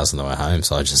couple of hours on the way home,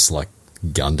 so I just like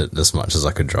gunned it as much as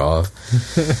I could drive.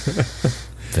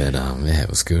 But it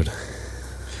was good.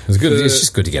 It was good. It's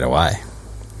just good to get away.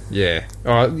 Yeah.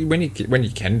 When you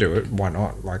can do it, why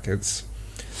not? Like, it's,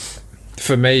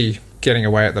 for me, getting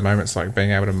away at the moment, it's like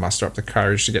being able to muster up the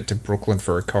courage to get to Brooklyn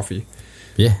for a coffee.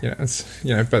 Yeah.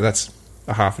 But that's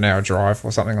a half an hour drive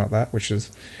or something like that, which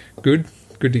is good.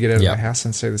 Good to get out of the house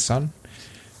and see the sun.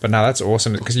 But no, that's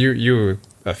awesome, because you were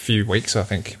a few weeks, I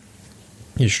think,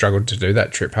 you struggled to do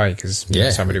that trip, hey? Because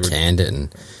somebody would canned it and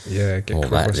get all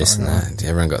that, this and that. Like.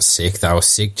 Everyone got sick. They were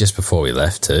sick just before we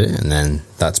left too, and then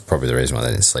that's probably the reason why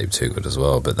they didn't sleep too good as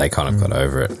well. But they kind of got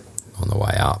over it on the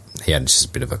way up. He had just a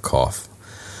bit of a cough.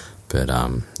 But,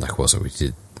 we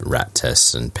did rat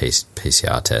tests and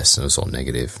PCR tests, and it was all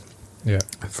negative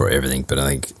for everything. But I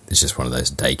think it's just one of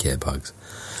those daycare bugs.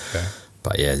 Okay.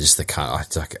 But,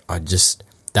 just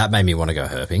that made me want to go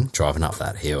herping, driving up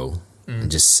that hill and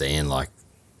just seeing, like,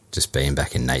 just being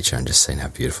back in nature and just seeing how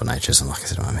beautiful nature is. And like I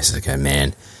said to my missus,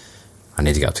 man, I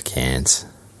need to go up to Cairns.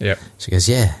 Yep. She goes,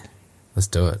 yeah. let's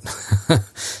do it.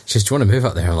 She says, do you want to move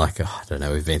up there? I'm like, oh, I don't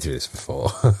know, we've been through this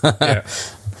before. Yeah.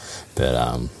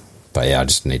 But yeah, I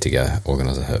just need to go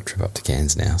organise a herp trip up to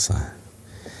Cairns now, so.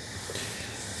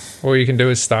 All you can do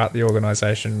is start the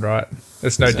organisation, right?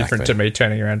 It's no different to me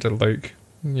turning around to Luke,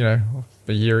 you know,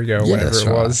 a year ago or whatever it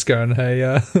was, going,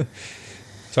 hey,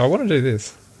 so I want to do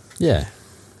this. Yeah.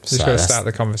 Just got to start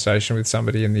the conversation with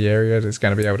somebody in the area that's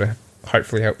going to be able to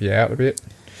hopefully help you out a bit.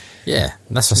 Yeah,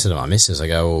 that's what I said to my missus. I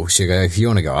go, well, she'll go, if you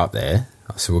want to go up there,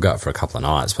 I said, we'll go up for a couple of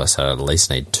nights, but I said I'd at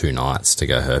least need 2 nights to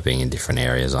go herping in different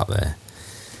areas up there.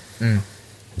 And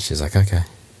she's like, okay.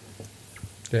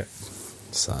 Yeah.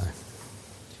 So,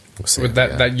 we'll see. Would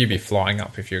that you'd be flying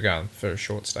up if you're going for a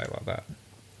short stay like that?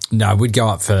 No, we'd go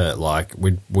up for, like,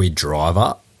 we'd drive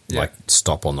up, like,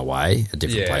 stop on the way at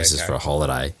different places for a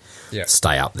holiday,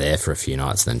 stay up there for a few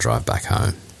nights, then drive back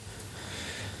home.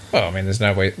 Well, I mean, there's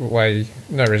no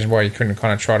reason why you couldn't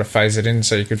kind of try to phase it in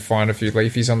so you could find a few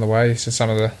leafies on the way to some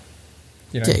of the,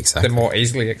 the more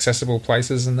easily accessible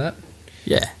places and that.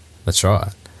 Yeah, that's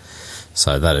right.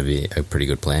 So that'd be a pretty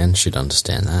good plan. She'd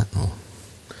understand that.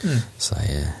 So,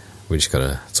 yeah, we just got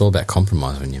to... It's all about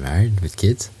compromise when you're married with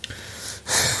kids.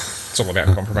 It's all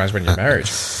about compromise when you're married.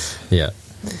 Yeah.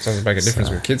 It doesn't make a difference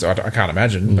with kids. I can't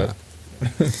imagine, but...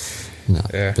 No,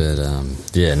 yeah. But,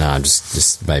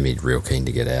 just made me real keen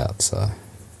to get out, so...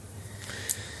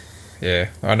 Yeah,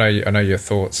 I know your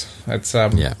thoughts. It's,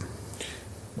 yeah.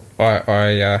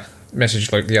 I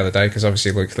messaged Luke the other day, because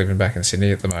obviously Luke's living back in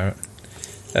Sydney at the moment.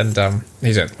 And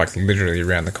he's like literally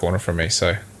around the corner from me,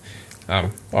 so I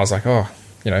was like, oh,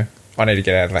 I need to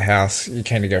get out of the house. You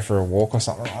keen to go for a walk or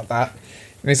something like that?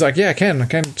 And he's like, yeah, I can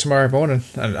tomorrow morning.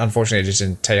 And unfortunately, I just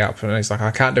didn't tee up. And he's like,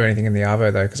 I can't do anything in the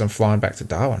Arvo though because I'm flying back to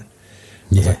Darwin.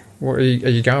 Yeah. Like, well, are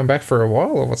you going back for a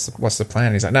while, or what's the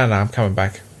plan? He's like, no, I'm coming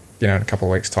back. In a couple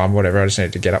of weeks' time, whatever. I just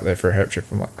need to get up there for a herp trip.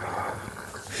 I'm like,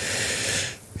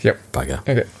 yep, bugger.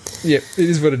 Okay. Yep, it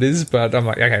is what it is, but I'm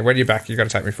like, okay, when you're back, you got to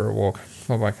take me for a walk.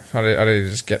 I'm like, I need to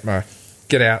just get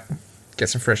out, get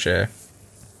some fresh air.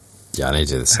 Yeah, I need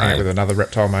to do the same. Hang out with another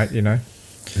reptile mate,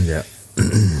 Yeah.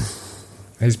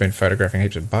 He's been photographing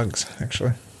heaps of bugs,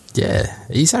 actually. Yeah,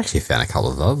 he's actually found a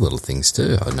couple of other little things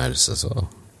too, I've noticed as well.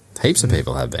 Heaps of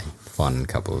people have been finding a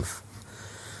couple of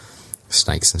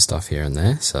snakes and stuff here and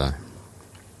there, so...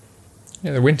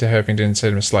 Yeah, the winter herping didn't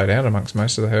seem to slow down amongst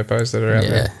most of the herpos that are out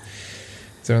there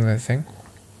doing their thing.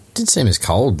 Didn't seem as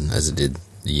cold as it did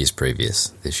the years previous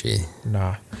this year.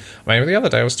 Nah. I mean, the other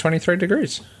day it was 23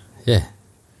 degrees. Yeah.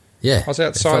 Yeah. I was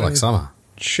outside it felt like summer.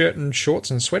 Shirt and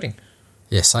shorts and sweating.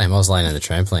 Yeah, same. I was laying in the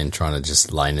trampoline trying to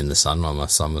just lay in the sun while my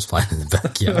son was playing in the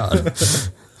backyard.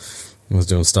 I was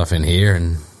doing stuff in here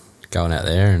and going out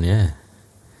there and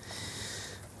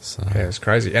So. Yeah, it was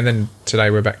crazy. And then today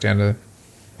we're back down to,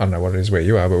 I don't know what it is where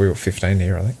you are, but we were 15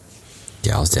 here, I think.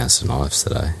 Yeah, I was down to St Ives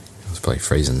today. It was probably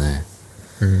freezing there.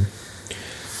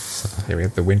 So. Yeah, we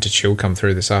had the winter chill come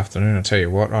through this afternoon. I tell you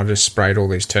what, I just sprayed all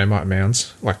these termite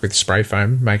mounds, like with spray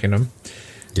foam, making them.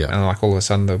 Yeah. And like all of a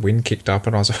sudden the wind kicked up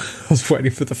and I was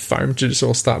waiting for the foam to just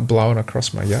all start blowing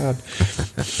across my yard.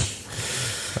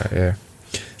 Yeah.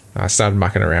 I started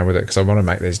mucking around with it because I want to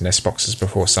make these nest boxes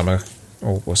before summer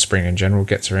or spring in general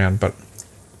gets around, but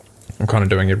I'm kind of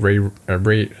doing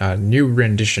a new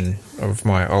rendition of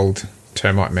my old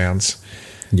termite mounds.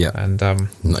 Yeah. And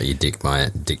not your dick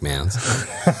mounds.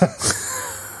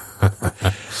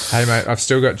 Hey mate, I've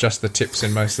still got just the tips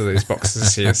in most of these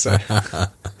boxes here, so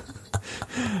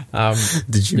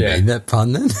did you mean that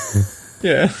pun then?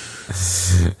 Yeah.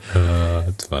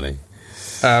 It's funny.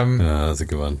 That's a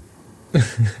good one.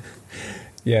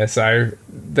 Yeah, so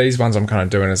these ones I'm kind of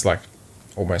doing as like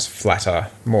almost flatter,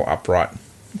 more upright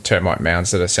termite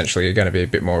mounds that essentially are going to be a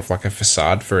bit more of like a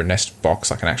facade for a nest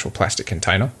box, like an actual plastic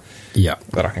container. Yeah.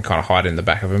 That I can kind of hide in the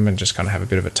back of them and just kind of have a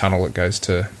bit of a tunnel that goes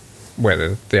to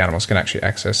where the animals can actually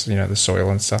access, the soil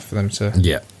and stuff for them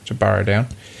to burrow down.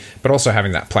 But also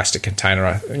having that plastic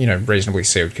container, reasonably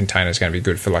sealed container is going to be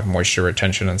good for like moisture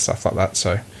retention and stuff like that.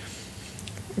 So a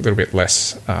little bit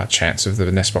less chance of the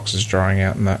nest boxes drying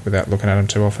out and that without looking at them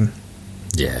too often.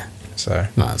 Yeah. So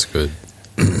no, that's good.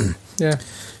 Yeah.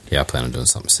 Yeah, I plan on doing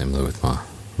something similar with my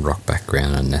rock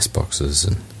background and nest boxes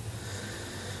and.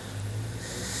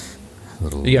 Are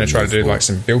you going to try to do like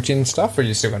some built-in stuff, or are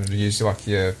you still going to use like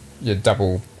your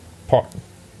double pot?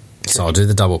 So I'll do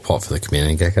the double pot for the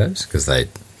community geckos because they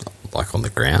like on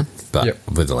the ground, but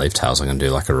with the leaf tails I'm going to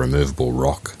do like a removable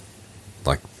rock,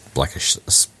 like a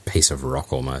piece of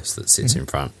rock almost that sits in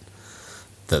front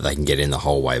that they can get in the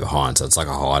whole way behind. So it's like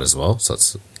a hide as well. So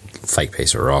it's a fake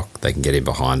piece of rock. They can get in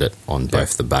behind it on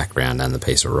both the background and the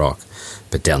piece of rock,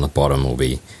 but down the bottom will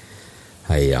be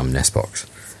a nest box.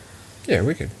 Yeah,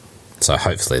 wicked. So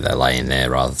hopefully they lay in there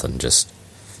rather than just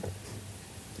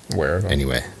wherever,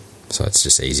 anywhere. So it's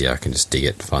just easier. I can just dig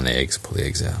it, find the eggs, pull the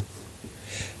eggs out.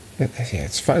 Yeah,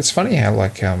 it's funny how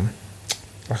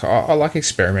I like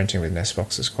experimenting with nest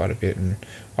boxes quite a bit, and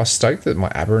I was stoked that my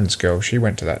Aberrans girl, she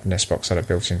went to that nest box that I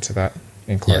built into that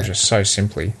enclosure so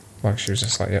simply. Like, she was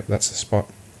just like, yep, that's the spot.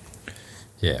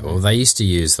 Yeah, well, they used to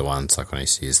use the ones, like when I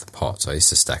used to use the pots, I used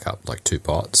to stack up like 2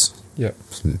 pots. Yep.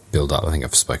 Build up, I think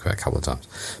I've spoken about it a couple of times,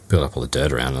 build up all the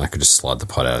dirt around, and I could just slide the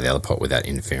pot out of the other pot without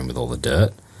interfering with all the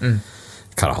dirt.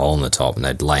 Cut a hole in the top, and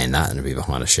they'd lay in that, and it'd be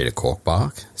behind a sheet of cork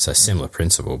bark. So similar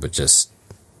principle, but just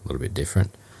a little bit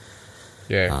different.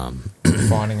 Yeah,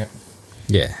 refining it.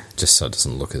 Yeah, just so it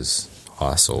doesn't look as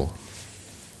eyesore.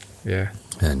 Yeah.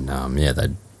 And,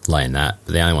 they'd lay in that.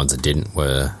 But the only ones that didn't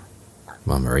were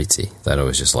my Maritzi. They'd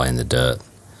always just lay in the dirt.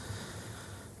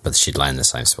 But she'd lay in the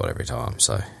same spot every time.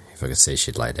 So if I could see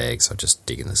she'd laid eggs, I'd just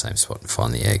dig in the same spot and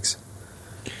find the eggs.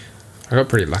 I got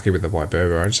pretty lucky with the white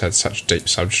Berber. I just had such deep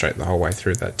substrate the whole way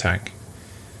through that tank.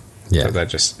 Yeah. They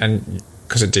just, and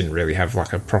because it didn't really have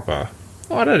like a proper,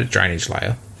 I had a drainage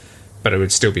layer, but it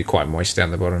would still be quite moist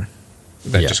down the bottom.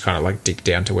 They just kind of like dig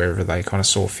down to wherever they kind of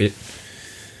saw fit.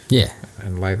 Yeah.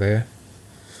 And lay there.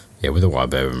 Yeah, with the white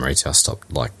Berber Maritzi, I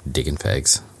stopped like digging for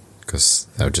eggs because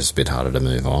they were just a bit harder to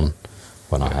move on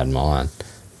when I had mine.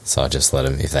 So I just let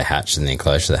them, if they hatched in the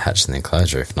enclosure, they hatched in the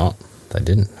enclosure. If not, they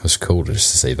didn't. It was cool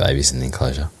just to see babies in the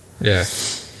enclosure. Yeah.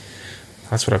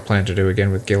 That's what I plan to do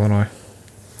again with Gil and I.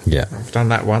 Yeah. I've done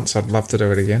that once. I'd love to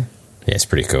do it again. Yeah, it's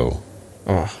pretty cool.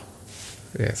 Oh,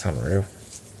 yeah, it's unreal.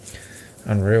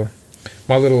 Unreal.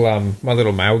 My little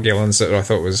male Gillens that I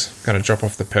thought was going to drop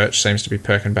off the perch seems to be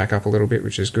perking back up a little bit,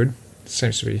 which is good.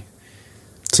 Seems to be.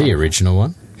 It's the original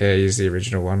one? Yeah, he's the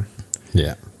original one.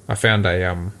 Yeah. I found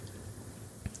a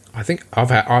I think I've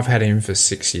had him for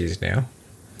 6 years now.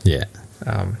 Yeah.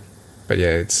 But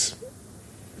yeah, it's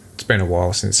been a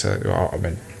while since. I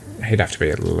mean, he'd have to be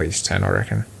at least 10, I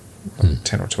reckon,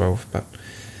 10 or 12. But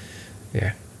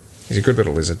yeah, he's a good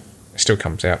little lizard. He still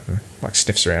comes out and like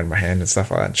sniffs around my hand and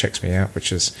stuff like that and checks me out.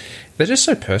 Which is, they're just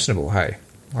so personable. Hey,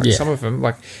 like some of them,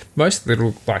 like most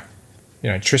little, like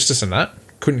Tristus and that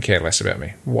couldn't care less about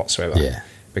me whatsoever. Yeah.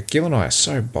 But Gil and I are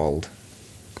so bold.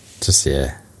 Just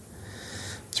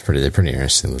they're pretty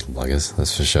interesting little buggers,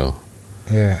 that's for sure.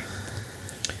 Yeah.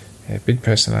 Yeah, big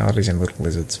personalities in little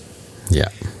lizards. Yeah.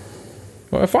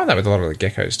 Well, I find that with a lot of the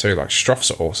geckos too. Like,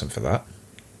 Strophs are awesome for that.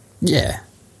 Yeah.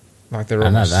 Like, they're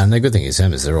almost... And the good thing is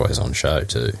they're always on show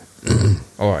too.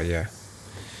 Oh, yeah.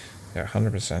 Yeah,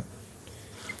 100%.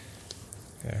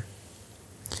 Yeah.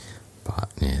 But,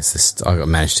 yeah, I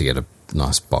managed to get a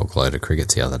nice bulk load of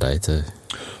crickets the other day too.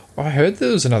 I heard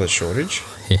there was another shortage.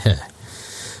 Yeah.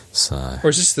 So... Or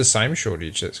is this the same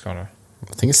shortage that's kind of...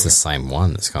 I think it's the same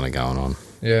one that's kind of going on.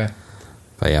 Yeah.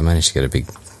 But yeah, I managed to get a big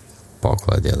bulk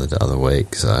load the other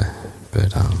week, so...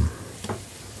 But,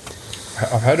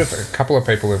 I've heard of a couple of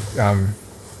people have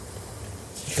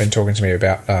been talking to me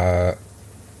about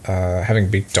having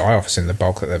big die-offs in the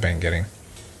bulk that they've been getting.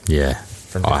 Yeah.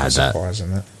 From different suppliers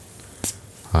and that.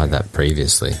 I had that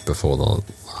previously, before the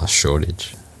last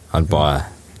shortage. I'd buy,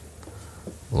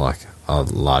 like, a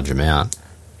large amount,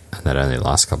 and that only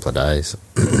lasts a couple of days.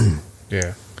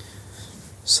 Yeah.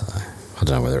 So, I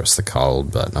don't know whether it's the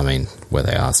cold, but, I mean, where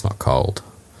they are, it's not cold.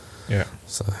 Yeah.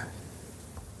 So,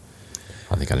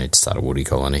 I think I need to start a woody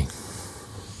colony.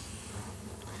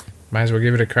 May as well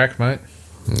give it a crack, mate.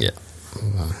 Yeah.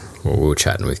 Well, we were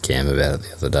chatting with Cam about it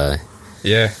the other day.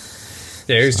 Yeah.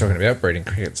 Yeah, he was talking about breeding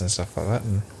crickets and stuff like that.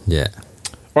 And yeah.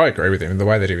 I agree with him. The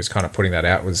way that he was kind of putting that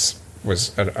out was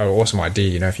an awesome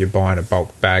idea. If you're buying a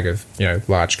bulk bag of,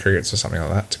 large crickets or something like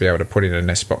that, to be able to put in a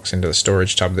nest box into the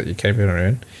storage tub that you keep it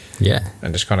in. Yeah.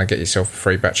 And just kind of get yourself a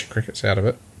free batch of crickets out of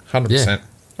it. 100%. Yeah.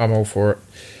 I'm all for it.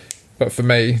 But for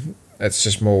me, it's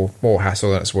just more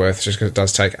hassle than it's worth, just because it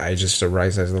does take ages to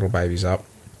raise those little babies up.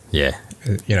 Yeah.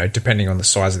 Depending on the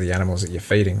size of the animals that you're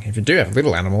feeding. If you do have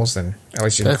little animals, then at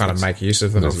least you can kind of make use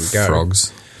of them as you go.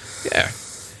 Frogs. Yeah.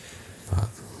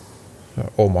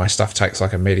 But all my stuff takes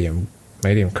like a medium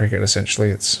cricket, essentially.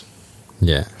 It's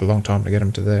a long time to get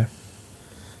them to there.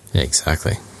 Yeah,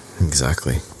 exactly.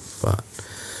 But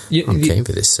I'm keen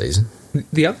for this season.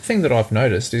 The other thing that I've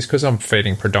noticed is because I'm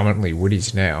feeding predominantly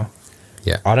woodies now,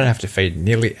 I don't have to feed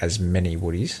nearly as many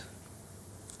woodies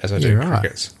as I do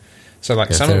crickets. So,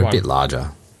 like, some of them are a bit larger.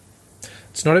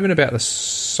 It's not even about the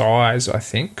size, I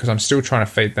think, because I'm still trying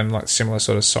to feed them like similar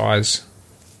sort of size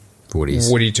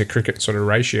woody to cricket sort of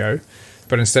ratio.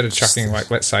 But instead of chucking, like,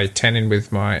 let's say 10 in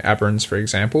with my Aberrans, for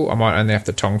example, I might only have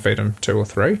to tongue feed them 2 or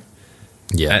 3.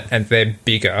 Yeah. And they're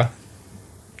bigger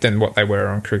than what they were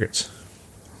on crickets.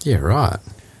 Yeah, right.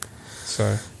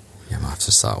 So yeah, I might have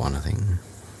to start one. I think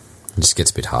it just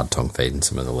gets a bit hard tongue feeding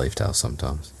some of the leaf tails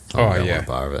sometimes. I don't want a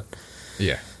bar of it.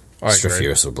 Yeah, I agree.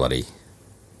 Strophaeus will bloody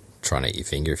try and eat your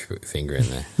finger if you put your finger in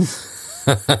there.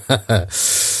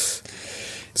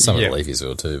 Some of the leafies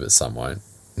will too, but some won't.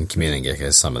 And chameleon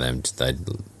geckos, some of them, they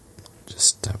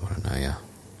just don't want to know you.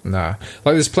 No.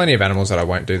 Like, there's plenty of animals that I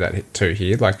won't do that to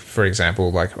here. Like, for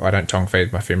example, like, I don't tongue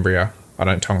feed my Fimbria. I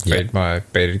don't tongue feed my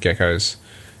bearded geckos.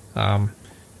 I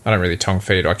don't really tongue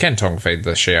feed. I can tongue feed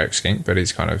the she-oak skink, but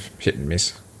he's kind of hit and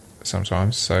miss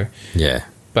sometimes. So yeah.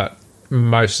 But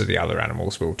most of the other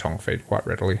animals will tongue feed quite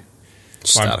readily.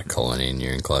 Start a colony in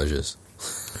your enclosures.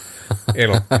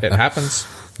 It happens.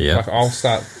 Yeah. Like,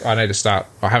 I need to start,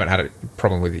 I haven't had a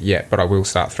problem with it yet, but I will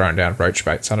start throwing down roach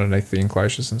baits underneath the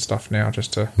enclosures and stuff now,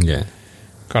 just to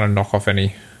kind of knock off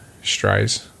any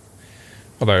strays.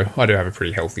 Although I do have a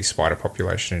pretty healthy spider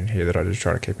population in here that I do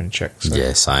try to keep in check. So.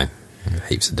 Yeah, same.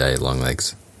 Heaps of day long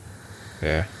legs.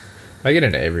 Yeah. They get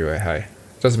into everywhere, hey.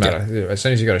 Doesn't matter. Yep. As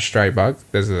soon as you got a stray bug,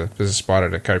 there's a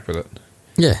spider to cope with it.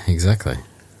 Yeah, exactly.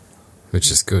 Which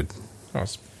is good. Oh,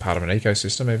 it's part of an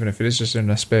ecosystem, even if it is just in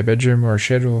a spare bedroom or a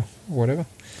shed or whatever.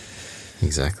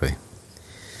 Exactly.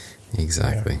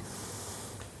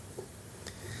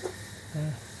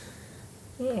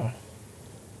 Yeah.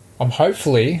 I'm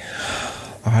hopefully...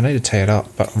 I need to tee it up,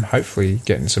 but I'm hopefully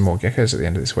getting some more geckos at the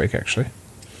end of this week, actually.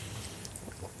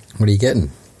 What are you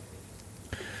getting?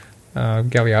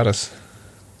 Galliardus.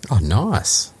 Oh,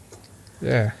 nice.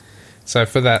 Yeah. So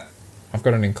for that, I've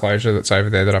got an enclosure that's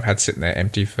over there that I've had sitting there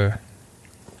empty for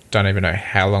don't even know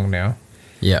how long now.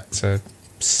 Yeah. It's a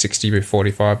 60 by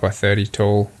 45 by 30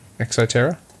 tall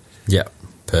Exoterra. Yeah.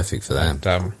 Perfect for that.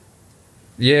 And,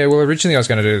 yeah, well, originally I was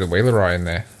going to do the Wheelerai in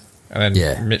there. And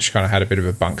then Mitch kind of had a bit of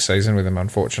a bunk season with him,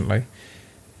 unfortunately.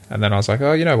 And then I was like,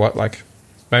 oh, you know what? Like,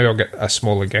 maybe I'll get a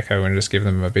smaller gecko and just give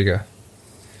them a bigger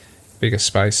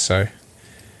space. So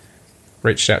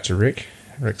reached out to Rick.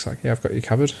 Rick's like, yeah, I've got you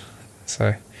covered.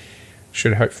 So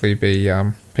should hopefully be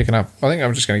picking up. I think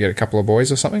I'm just going to get a couple of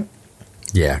boys or something.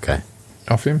 Yeah, okay.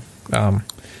 Off him. Or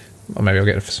maybe I'll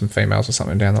get some females or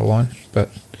something down the line. But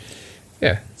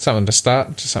yeah, something to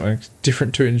start, just something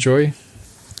different to enjoy.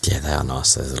 Yeah, they are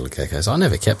nice, those little geckos. I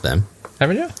never kept them.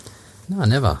 Haven't you? No,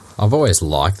 never. I've always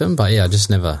liked them, but I just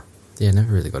never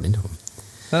really got into them.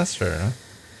 That's fair enough.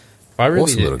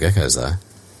 Awesome little geckos, though.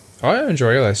 I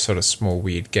enjoy all those sort of small,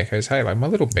 weird geckos. Hey, like my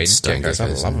little bead geckos, I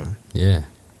love them. Yeah.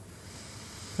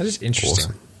 They're just interesting.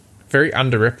 Awesome. Very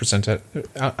underrepresented.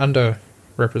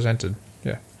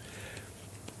 Yeah.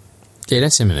 Yeah, you don't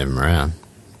see them around.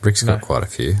 Rick's got quite a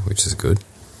few, which is good.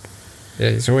 Yeah,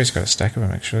 he's always got a stack of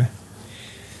them, actually.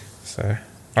 So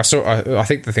I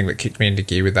think the thing that kicked me into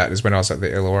gear with that is when I was at the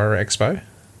Illawarra Expo.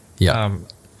 Yeah.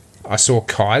 I saw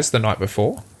Kai's the night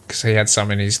before because he had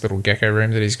some in his little gecko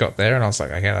room that he's got there, and I was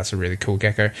like, okay, that's a really cool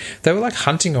gecko. They were like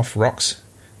hunting off rocks,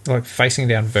 like facing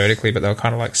down vertically, but they were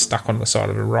kind of like stuck on the side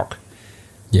of a rock.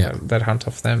 Yeah. They'd hunt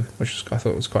off them, which I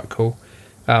thought was quite cool.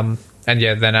 And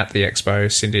yeah, then at the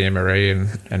expo, Cindy and Marie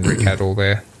and Rick had all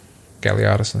their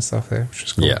Galliardus and stuff there, which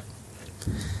was cool. Yeah.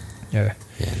 Yeah.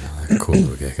 Yeah, no, they're cool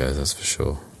little geckos, that's for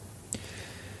sure.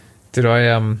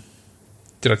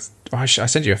 I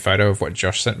sent you a photo of what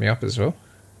Josh sent me up as well?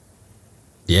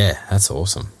 Yeah, that's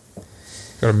awesome.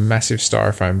 Got a massive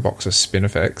styrofoam box of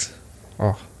Spinifex.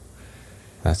 Oh.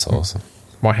 That's awesome.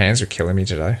 My hands are killing me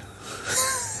today.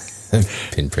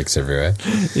 Pinpricks everywhere.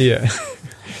 Yeah.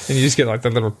 And you just get like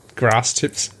the little grass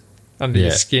tips under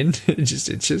your skin. It just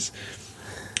itches.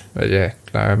 But yeah,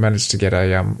 no, I managed to get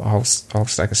a whole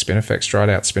stack of Spinifex, dried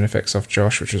out Spinifex off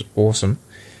Josh, which was awesome.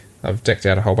 I've decked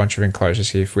out a whole bunch of enclosures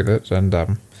here with it, and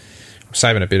I'm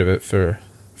saving a bit of it for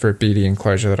a beady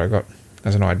enclosure that I got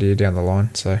as an idea down the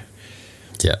line. So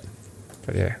yeah,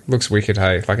 but yeah, looks wicked.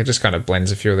 Hey, like it just kind of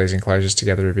blends a few of these enclosures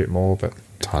together a bit more. But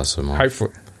ties them off.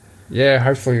 Hopefully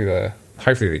the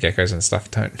geckos and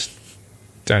stuff don't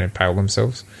impale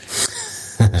themselves.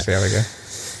 We'll see how they go.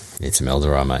 Need some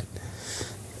Elderai, mate.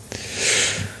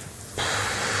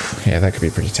 Yeah, that could be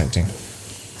pretty tempting.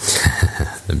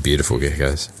 The beautiful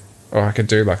geckos. Oh, I could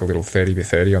do like a little 30 by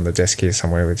 30 on the desk here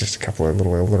somewhere with just a couple of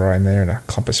little Elderai in there and a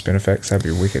clump of Spinifex. That'd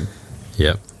be wicked.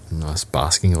 Yep. Nice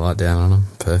basking light down on them.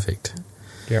 Perfect.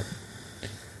 Yep.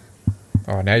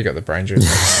 Oh, now you got the brain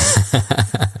juice.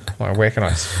 Like, where can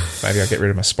maybe I'll get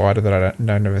rid of my spider that I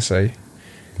don't ever see.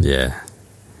 Yeah.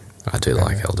 I do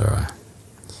like Elderai.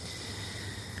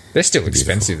 They're still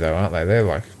expensive though, aren't they? They're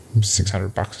like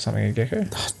 $600 or something a gecko.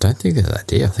 I don't think they're that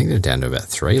dear. I think they're down to about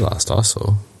 $3 last I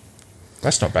saw.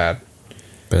 That's not bad.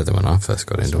 Better than when I first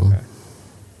got into them. Bad.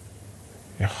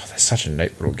 Oh, they're such a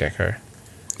neat little gecko.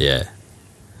 Yeah.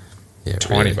 Yeah,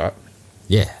 tiny really. but.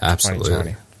 Yeah, absolutely.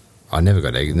 Tiny. I never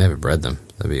got eggs, never bred them.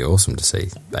 That'd be awesome to see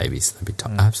babies. They'd be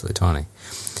absolutely tiny.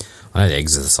 I know the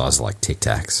eggs are the size of like Tic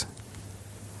Tacs.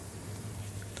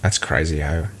 That's crazy,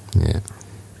 how. Yeah.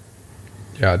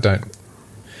 Yeah, I don't.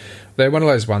 They're one of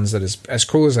those ones that is as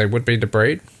cool as they would be to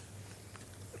breed.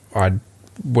 I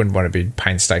wouldn't want to be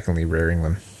painstakingly rearing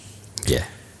them. Yeah.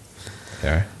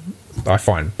 Yeah. I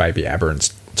find baby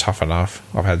aberrants tough enough.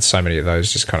 I've had so many of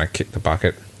those just kind of kick the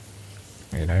bucket.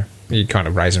 You know, you kind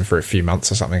of raise them for a few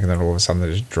months or something, and then all of a sudden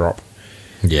they just drop.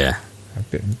 Yeah. A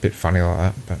bit funny like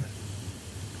that, but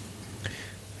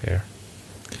yeah.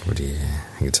 Well, yeah,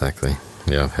 exactly.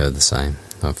 Yeah, I've heard the same.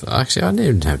 I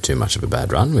didn't have too much of a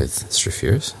bad run with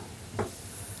Strophuris.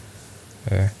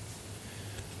 Yeah.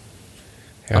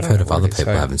 I've heard of other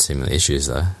people having similar issues,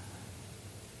 though.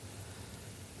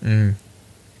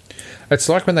 It's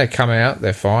like when they come out,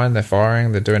 they're fine, they're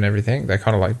firing, they're doing everything. They're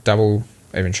kind of like double,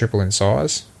 even triple in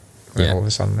size. And all of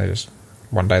a sudden,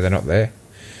 one day they're not there.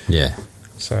 Yeah.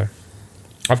 So,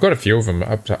 I've got a few of them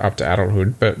up to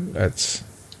adulthood, but it's,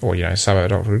 or, you know,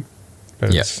 sub-adulthood.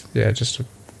 But it's, just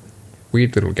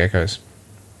weird little geckos.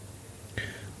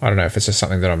 I don't know if it's just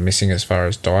something that I'm missing as far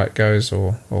as diet goes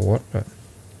or what, but,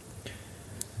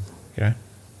 you know.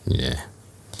 Yeah.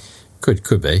 Could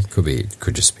be.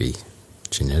 Could just be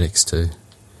genetics too.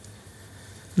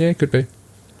 Yeah, it could be.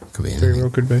 Could be anything. Very well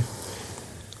could be.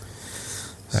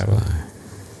 So,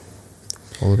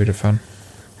 all a bit of fun.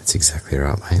 That's exactly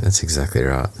right, mate. That's exactly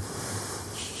right.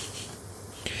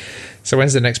 So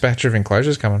when's the next batch of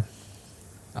enclosures coming?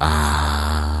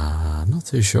 Not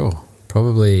too sure.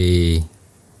 Probably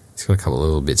it's got a couple of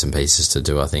little bits and pieces to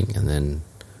do, I think, and then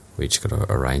we just got to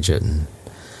arrange it and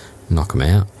knock them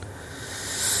out.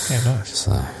 Yeah, nice.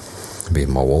 So it'll be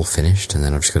my wall finished, and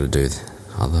then I've just got to do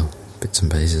other bits and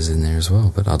pieces in there as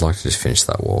well. But I'd like to just finish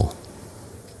that wall.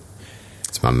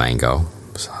 It's my main goal.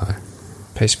 So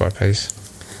piece by piece.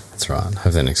 That's right.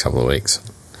 Over the next couple of weeks.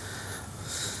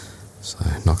 So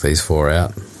knock these 4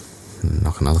 out, and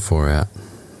knock another 4 out.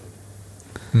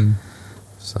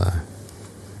 So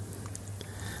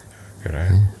good,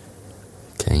 yeah.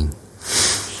 Keen.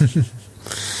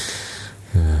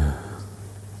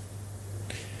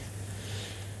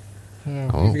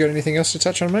 Have you got anything else to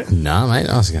touch on, mate? No, mate.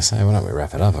 I was going to say, why don't we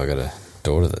wrap it up? I've got a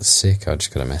daughter that's sick. I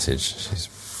just got a message.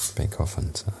 She's been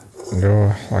coughing. So.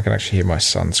 Oh, I can actually hear my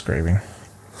son screaming.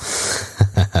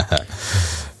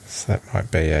 So that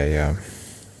might be a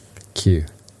cue.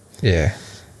 Yeah,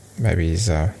 maybe he's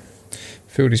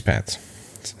filled his pants.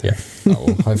 Yeah.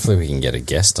 Well, hopefully we can get a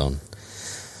guest on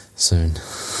soon.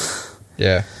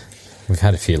 Yeah. We've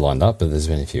had a few lined up, but there's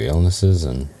been a few illnesses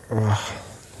and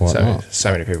whatnot.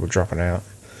 So many people dropping out.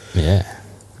 Yeah.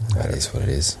 That is what it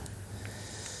is.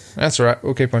 That's all right.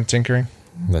 We'll keep on tinkering.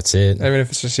 That's it. Even if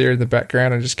it's just here in the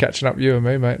background and just catching up you and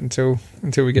me, mate, until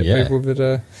we get people that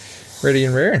are ready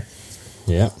and raring.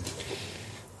 Yeah.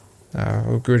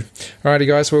 Well, good. Alrighty,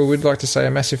 guys. Well, we'd like to say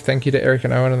a massive thank you to Eric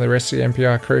and Owen and the rest of the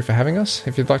MPR crew for having us.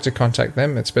 If you'd like to contact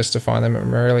them, it's best to find them at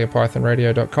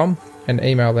moreliapythonradio.com and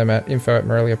email them at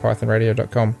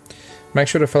info@moreliapythonradio.com. Make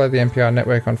sure to follow the MPR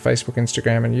network on Facebook,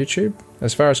 Instagram and YouTube.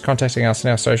 As far as contacting us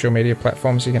on our social media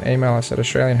platforms, you can email us at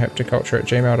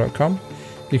australianherpetoculture@gmail.com.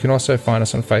 You can also find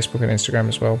us on Facebook and Instagram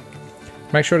as well.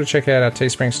 Make sure to check out our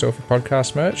Teespring store for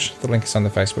podcast merch. The link is on the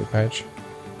Facebook page.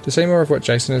 To see more of what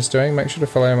Jason is doing, make sure to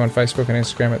follow him on Facebook and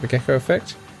Instagram at The Gecko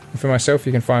Effect. And for myself,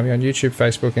 you can find me on YouTube,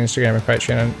 Facebook, Instagram and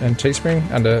Patreon and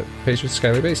Teespring under Peace with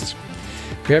Scaly Beasts.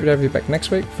 We hope to have you back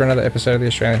next week for another episode of the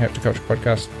Australian Herpetoculture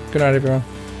Podcast. Good night, everyone.